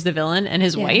Shannon, who's the villain, and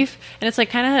his wife, and it's like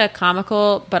kind of a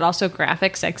comical but also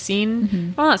graphic sex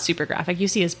scene. Well, not super graphic. You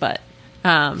see his butt.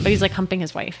 But he's like humping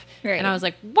his wife, and I was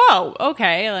like, "Whoa,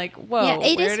 okay, like whoa, yeah,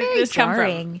 it is very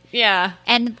jarring." Come from?" Yeah,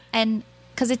 and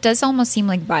because it does almost seem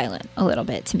like violent a little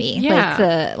bit to me,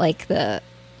 like the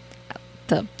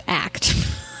act.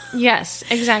 Yes,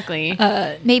 exactly.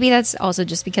 Maybe that's also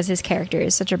just because his character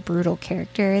is such a brutal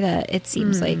character that it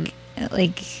seems like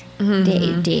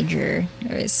danger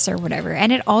or whatever,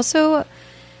 and it also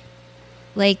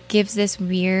like gives this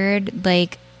weird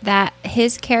like that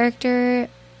his character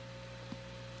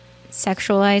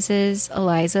sexualizes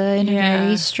Eliza in a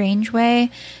very strange way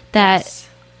that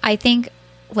I think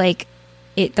like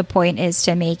the point is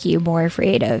to make you more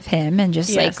afraid of him and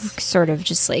just like Yes. sort of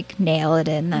just like nail it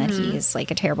in that he's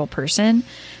like a terrible person.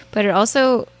 But it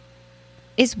also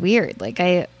is weird. Like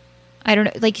I don't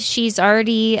know, like she's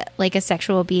already like a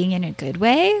sexual being in a good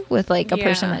way with like a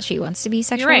person Yeah. that she wants to be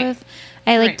sexual right. with.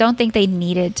 I like Right. don't think they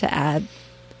needed to add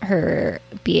her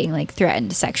being like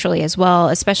threatened sexually as well,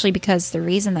 especially because the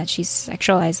reason that she's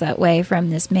sexualized that way from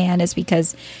this man is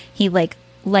because he like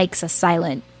likes a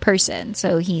silent person,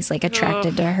 so he's like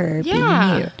attracted to her Yeah.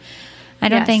 being mute. I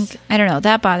don't Yes. know,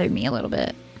 that bothered me a little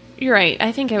bit. You're right.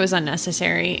 I think it was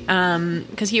unnecessary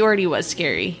because he already was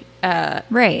scary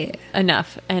Right.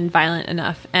 enough and violent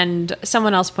enough. And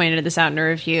someone else pointed this out in a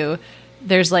review.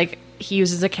 There's like, he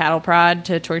uses a cattle prod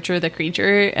to torture the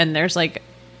creature, and there's like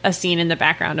a scene in the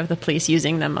background of the police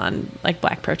using them on like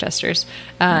black protesters.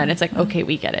 And it's like, okay,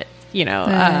 we get it. You know,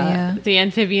 yeah. the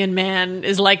amphibian man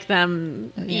is like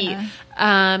them. Yeah.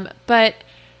 But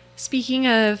speaking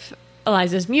of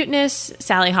Eliza's muteness,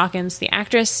 Sally Hawkins, the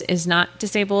actress, is not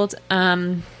disabled.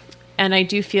 And I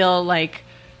do feel like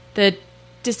the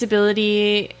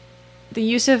disability, the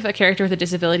use of a character with a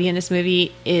disability in this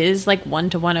movie is like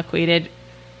one-to-one equated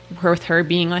with her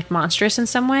being like monstrous in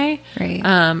some way. Right.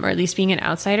 Or at least being an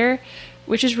outsider,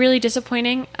 which is really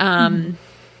disappointing.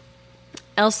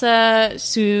 Elsa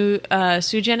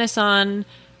Sujenasan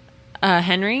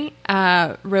Henry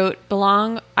wrote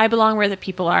I Belong Where the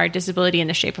People Are, Disability in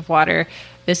the Shape of Water.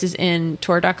 This is in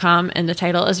Tor.com, and the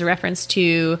title is a reference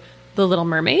to The Little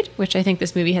Mermaid, which I think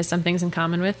this movie has some things in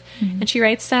common with. And she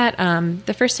writes that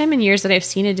the first time in years that I've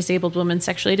seen a disabled woman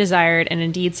sexually desired and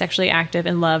indeed sexually active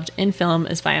and loved in film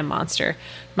is by a monster.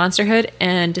 Monsterhood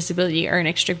and disability are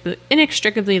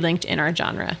inextricably linked in our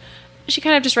genre. She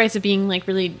kind of just writes of being like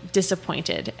really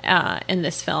disappointed in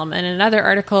this film. And in another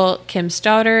article, Kim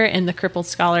Stauder in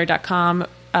thecrippledscholar.com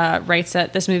writes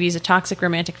that this movie is a toxic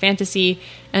romantic fantasy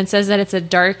and says that it's a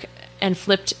dark and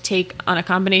flipped take on a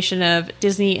combination of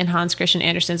Disney and Hans Christian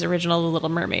Andersen's original The Little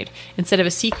Mermaid. Instead of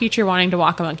a sea creature wanting to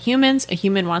walk among humans, a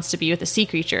human wants to be with a sea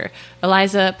creature.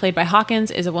 Eliza, played by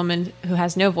Hawkins, is a woman who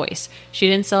has no voice. She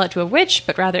didn't sell it to a witch,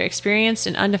 but rather experienced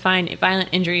an undefined violent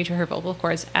injury to her vocal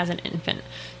cords as an infant.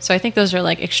 So I think those are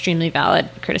like extremely valid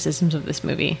criticisms of this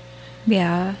movie.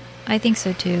 Yeah, I think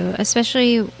so too.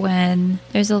 Especially when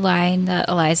there's a line that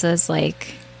Eliza's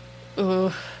like,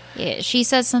 Ugh. yeah, she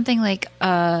says something like,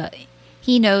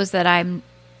 he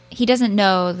doesn't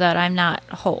know that I'm not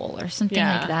whole or something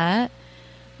Yeah. like that,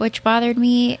 which bothered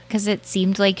me because it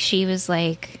seemed like she was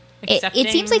like, it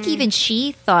seems like even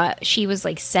she thought she was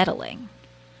like settling.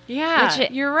 Yeah,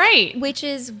 you're right. Which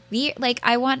is weird. Like,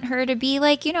 I want her to be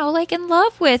like, you know, like in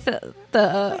love with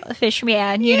the fish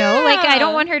man, you know? Like, I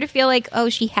don't want her to feel like, oh,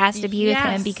 she has to be with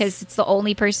him because it's the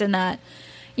only person that,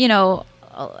 you know,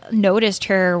 noticed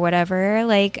her or whatever.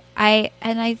 Like, I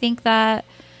think that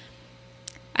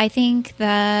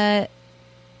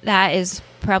that is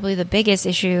probably the biggest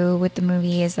issue with the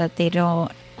movie is that they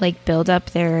don't like build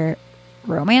up their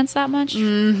romance that much,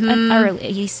 or at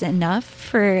least enough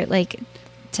for like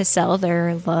to sell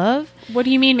their love. What do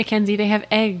you mean, Mackenzie? They have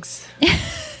eggs.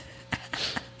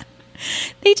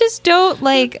 They just don't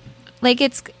like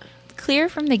it's clear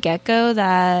from the get-go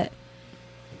that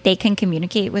they can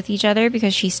communicate with each other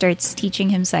because she starts teaching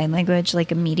him sign language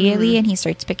like immediately and he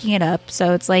starts picking it up.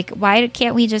 So it's like, why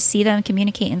can't we just see them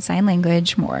communicate in sign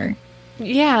language more?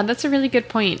 Yeah, that's a really good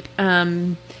point.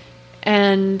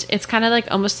 And it's kind of like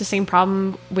almost the same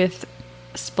problem with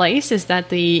Splice is that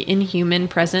the inhuman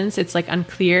presence, it's like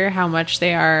unclear how much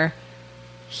they are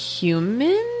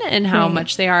human and how Right.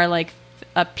 much they are like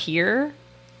a peer.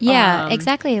 Yeah,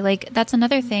 exactly. Like that's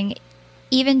another thing.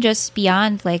 Even just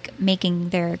beyond like making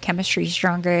their chemistry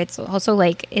stronger, it's also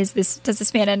like, does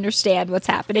this man understand what's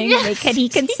happening? Yes. Like, can he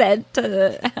consent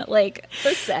to like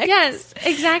the sex? Yes,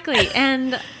 exactly.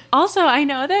 And also, I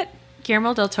know that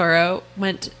Guillermo del Toro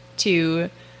went to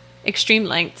extreme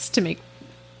lengths to make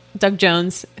Doug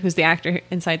Jones, who's the actor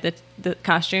inside the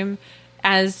costume,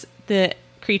 as the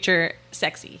creature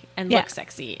sexy and look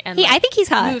sexy and I think he's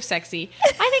hot. move sexy.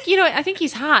 I think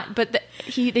he's hot, but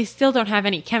they still don't have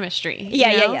any chemistry.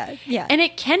 Yeah, you know? yeah. And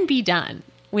it can be done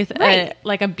with Right.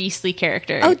 a beastly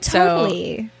character. Oh,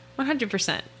 totally.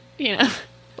 100%. You know.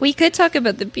 We could talk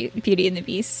about the Beauty and the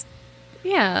Beast.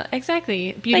 Yeah,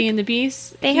 exactly. Beauty Like, and the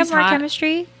Beast. They he's have more hot.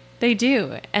 chemistry. They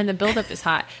do, and the buildup is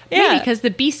hot. Yeah. Maybe because the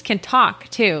beast can talk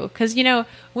too. Because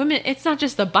women, it's not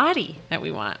just the body that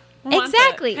we want. We want the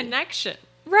Exactly. connection.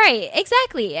 Right,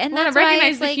 exactly. And We want that's to why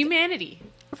recognize it's the like, humanity.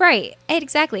 right,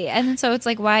 exactly. And so it's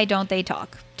like, why don't they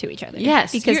talk to each other?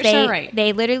 Yes, because you're they so right.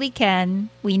 they literally can.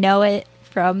 We know it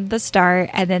from the start,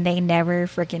 and then they never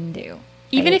freaking do.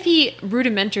 Even if he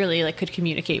rudimentarily like could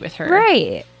communicate with her,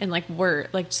 right, in like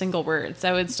single words,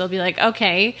 I would still be like,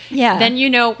 okay, yeah. Then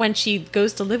when she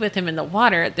goes to live with him in the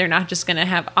water, they're not just going to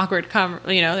have awkward,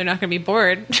 they're not going to be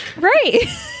bored, right,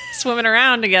 swimming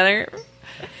around together,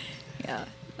 yeah,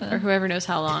 or whoever knows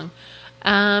how long.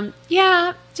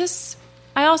 Just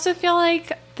I also feel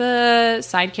like the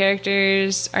side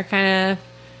characters are kind of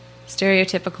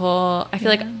stereotypical. I feel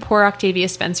like poor Octavia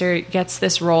Spencer gets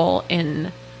this role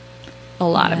in a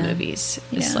lot of movies.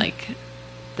 It's like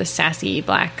the sassy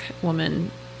black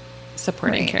woman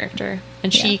supporting character,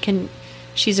 and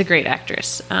she's a great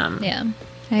actress. I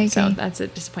agree. So that's a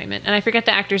disappointment. And I forget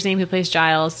the actor's name who plays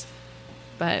Giles,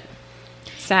 but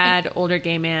sad older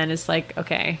gay man is like,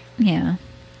 okay, yeah,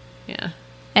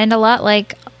 and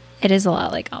it is a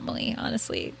lot like Amelie,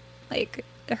 honestly. Like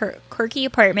her quirky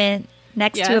apartment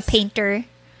next to a painter.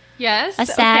 Yes, a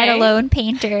sad alone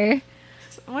painter.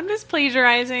 One was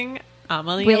plagiarizing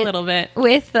Amelie a little bit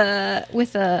with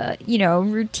a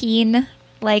routine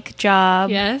like job.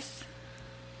 Yes.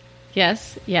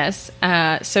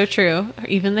 So true.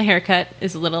 Even the haircut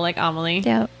is a little like Amelie.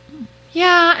 Yep.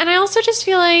 Yeah, and I also just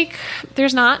feel like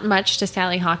there's not much to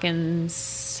Sally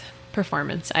Hawkins'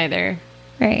 performance either.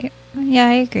 Right. Yeah,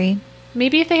 I agree.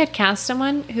 Maybe if they had cast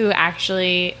someone who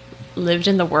actually lived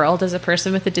in the world as a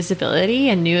person with a disability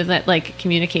and knew that like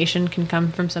communication can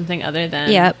come from something other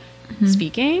than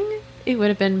speaking, it would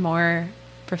have been more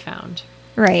profound.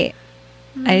 Right.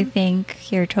 Mm-hmm. I think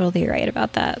you're totally right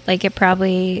about that. Like it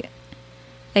probably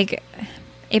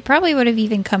would have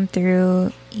even come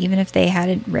through even if they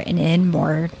hadn't written in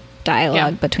more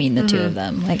dialogue between the two of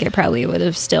them. Like it probably would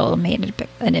have still made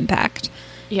an impact.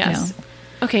 Yes.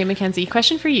 Okay, Mackenzie,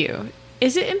 question for you.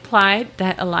 Is it implied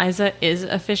that Eliza is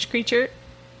a fish creature?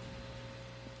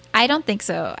 I don't think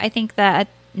so. I think that,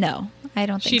 no, I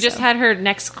don't think so. She just had her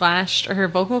neck slashed or her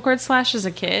vocal cord slashed as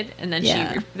a kid, and then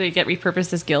they get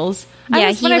repurposed as gills.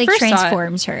 Yeah, he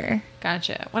transforms her.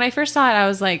 Gotcha. When I first saw it, I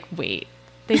was like, wait,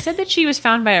 they said that she was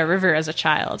found by a river as a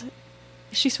child.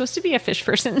 Is she supposed to be a fish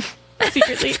person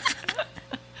secretly?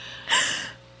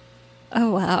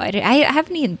 Oh, wow. I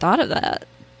haven't even thought of that.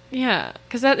 Yeah,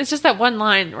 because it's just that one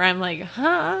line where I'm like,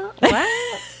 huh?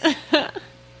 What?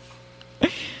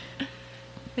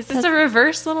 Is this a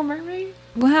reverse Little Mermaid?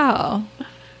 Wow.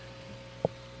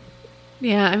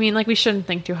 Yeah, I mean, like, we shouldn't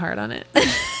think too hard on it.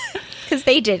 Because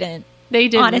they didn't. They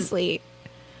didn't.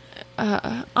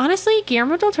 Honestly,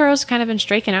 Guillermo del Toro's kind of been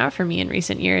striking out for me in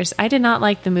recent years. I did not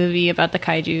like the movie about the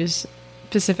kaijus,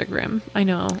 Pacific Rim. I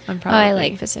know, I'm probably... I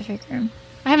like Pacific Rim.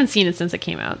 I haven't seen it since it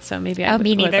came out, so maybe I would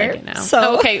me neither. like it now.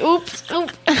 So. Okay, oops.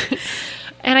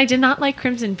 And I did not like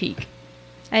Crimson Peak.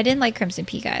 I didn't like Crimson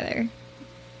Peak either.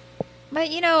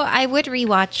 But, I would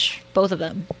rewatch both of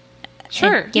them.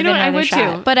 Sure. Give it another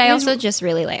shot. Too. But I also I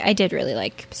did really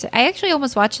like... I actually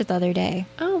almost watched it the other day.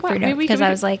 Oh, wow. Because I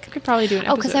was like... Could probably do an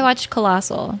episode. because I watched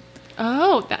Colossal.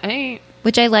 Oh, that ain't...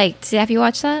 Which I liked. Have you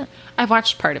watched that? I've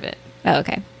watched part of it. Oh,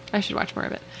 okay. I should watch more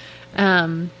of it.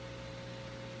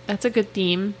 That's a good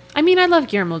theme. I mean, I love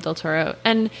Guillermo del Toro.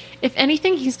 And if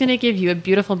anything, he's going to give you a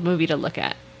beautiful movie to look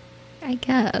at. I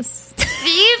guess.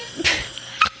 I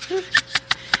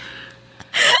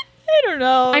don't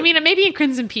know. I mean, maybe in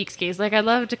Crimson Peak's case. Like, I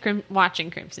loved watching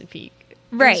Crimson Peak.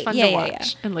 Right. It was fun to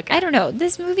watch and look at. I don't know.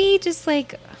 This movie just,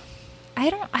 like...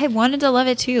 I wanted to love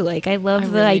it, too. Like, I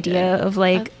love the idea of,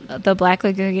 like, the Black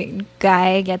Lagoon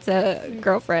guy gets a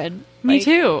girlfriend. Me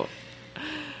too.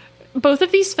 Both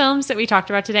of these films that we talked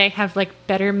about today have like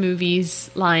better movies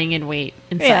lying in wait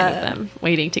inside of them,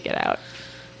 waiting to get out.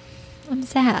 I'm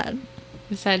sad.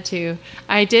 I'm sad too.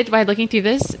 I did, by looking through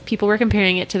this, people were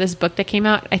comparing it to this book that came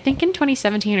out, I think in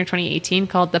 2017 or 2018,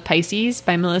 called The Pisces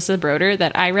by Melissa Broder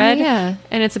that I read. Oh, yeah.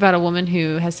 And it's about a woman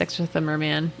who has sex with a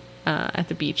merman at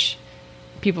the beach.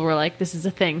 People were like, this is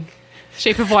a thing.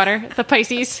 Shape of Water, The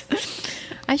Pisces.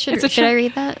 Should I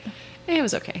read that? It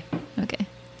was okay. Okay.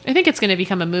 I think it's going to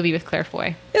become a movie with Claire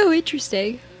Foy. Oh,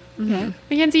 interesting. Mm-hmm.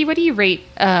 Mackenzie, what do you rate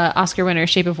Oscar winner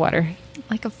Shape of Water?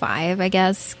 Like a 5, I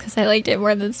guess, because I liked it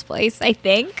more than Splice. I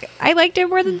think I liked it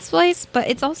more than Splice, but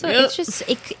it's also it's just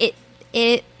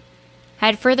it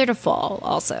had further to fall.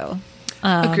 Also,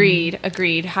 agreed.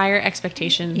 Higher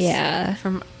expectations. Yeah,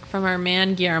 from our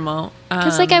man Guillermo.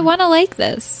 Because I want to like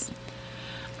this.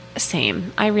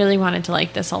 Same. I really wanted to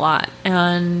like this a lot,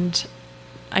 and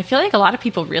I feel like a lot of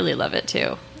people really love it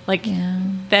too. Like,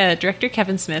 the director,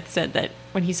 Kevin Smith, said that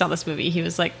when he saw this movie, he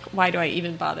was like, why do I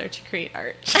even bother to create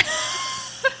art?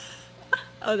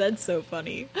 Oh, that's so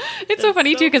funny. It's so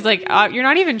funny, too, because, like, you're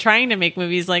not even trying to make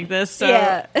movies like this. So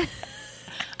yeah.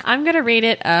 I'm going to rate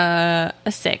it a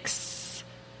 6.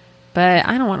 But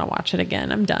I don't want to watch it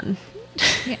again. I'm done.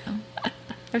 Yeah.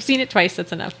 I've seen it twice.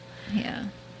 That's enough. Yeah.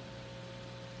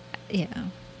 Yeah.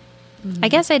 I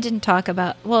guess I didn't talk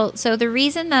about... Well, so the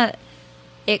reason that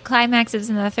it climaxes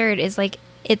in the third is, like,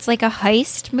 it's like a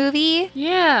heist movie.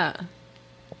 Yeah.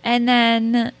 And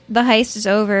then the heist is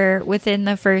over within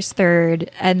the first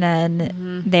third. And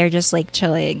then they're just, like,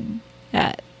 chilling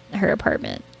at her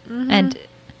apartment. And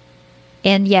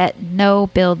yet no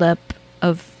buildup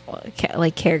of,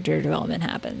 like, character development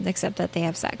happens. Except that they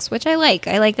have sex. Which I like.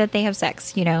 I like that they have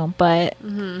sex, you know. But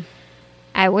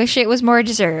I wish it was more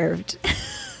deserved.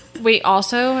 Wait,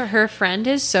 also, her friend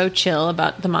is so chill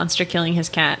about the monster killing his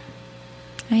cat.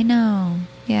 I know.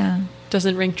 Yeah.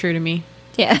 Doesn't ring true to me.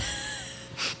 Yeah.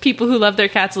 People who love their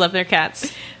cats love their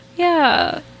cats.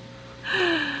 Yeah.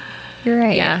 You're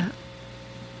right. Yeah.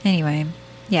 Anyway.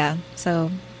 Yeah. So,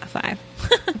 a 5.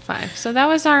 5. So that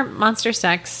was our monster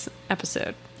sex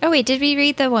episode. Oh, wait. Did we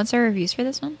read the 1-star reviews for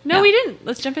this one? No, we didn't.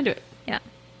 Let's jump into it. Yeah.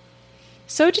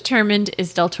 So determined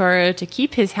is Del Toro to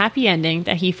keep his happy ending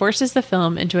that he forces the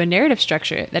film into a narrative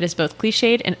structure that is both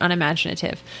cliched and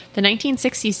unimaginative. The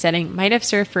 1960s setting might have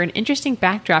served for an interesting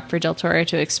backdrop for Del Toro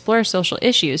to explore social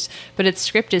issues, but its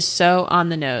script is so on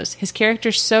the nose, his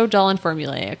characters so dull and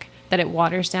formulaic, that it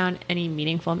waters down any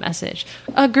meaningful message.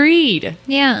 Agreed!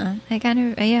 Yeah. I kind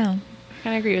of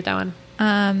agree with that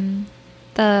one.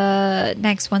 The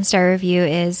next 1-star review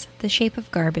is The Shape of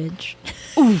Garbage.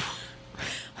 Ooh.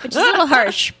 Which is a little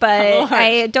harsh, but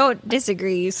I don't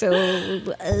disagree. So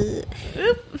the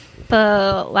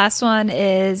last one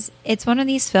is, it's one of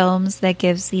these films that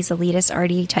gives these elitist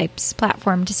arty types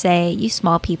platform to say, you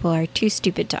small people are too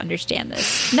stupid to understand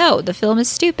this. No, the film is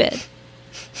stupid.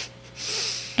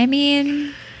 I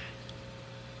mean...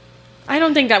 I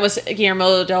don't think that was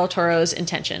Guillermo del Toro's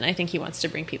intention. I think he wants to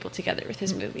bring people together with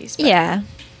his movies. But. Yeah.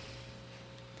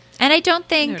 And I don't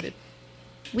think... Noted.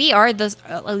 We are those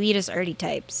elitist arty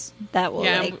types that will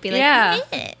be like, yeah.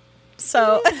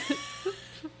 So,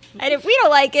 and if we don't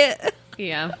like it,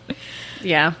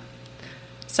 yeah.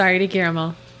 Sorry to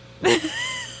Guillermo.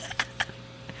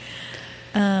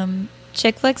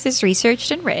 Chick Flicks is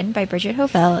researched and written by Bridget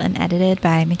Hovell and edited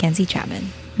by Mackenzie Chapman.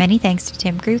 Many thanks to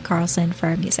Tim Groove Carlson for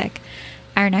our music.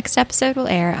 Our next episode will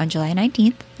air on July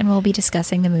 19th, and we'll be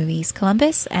discussing the movies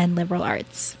Columbus and Liberal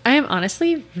Arts. I am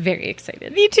honestly very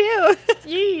excited. Me too.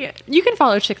 Yeah. You can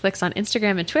follow Chick Flicks on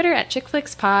Instagram and Twitter at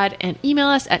ChickFlicksPod and email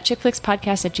us at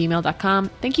chickflickspodcast@gmail.com.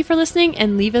 Thank you for listening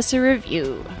and leave us a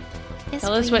review. Yes,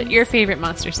 Tell us what your favorite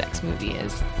monster sex movie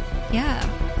is. Yeah,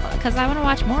 because I want to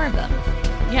watch more of them.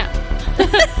 Yeah.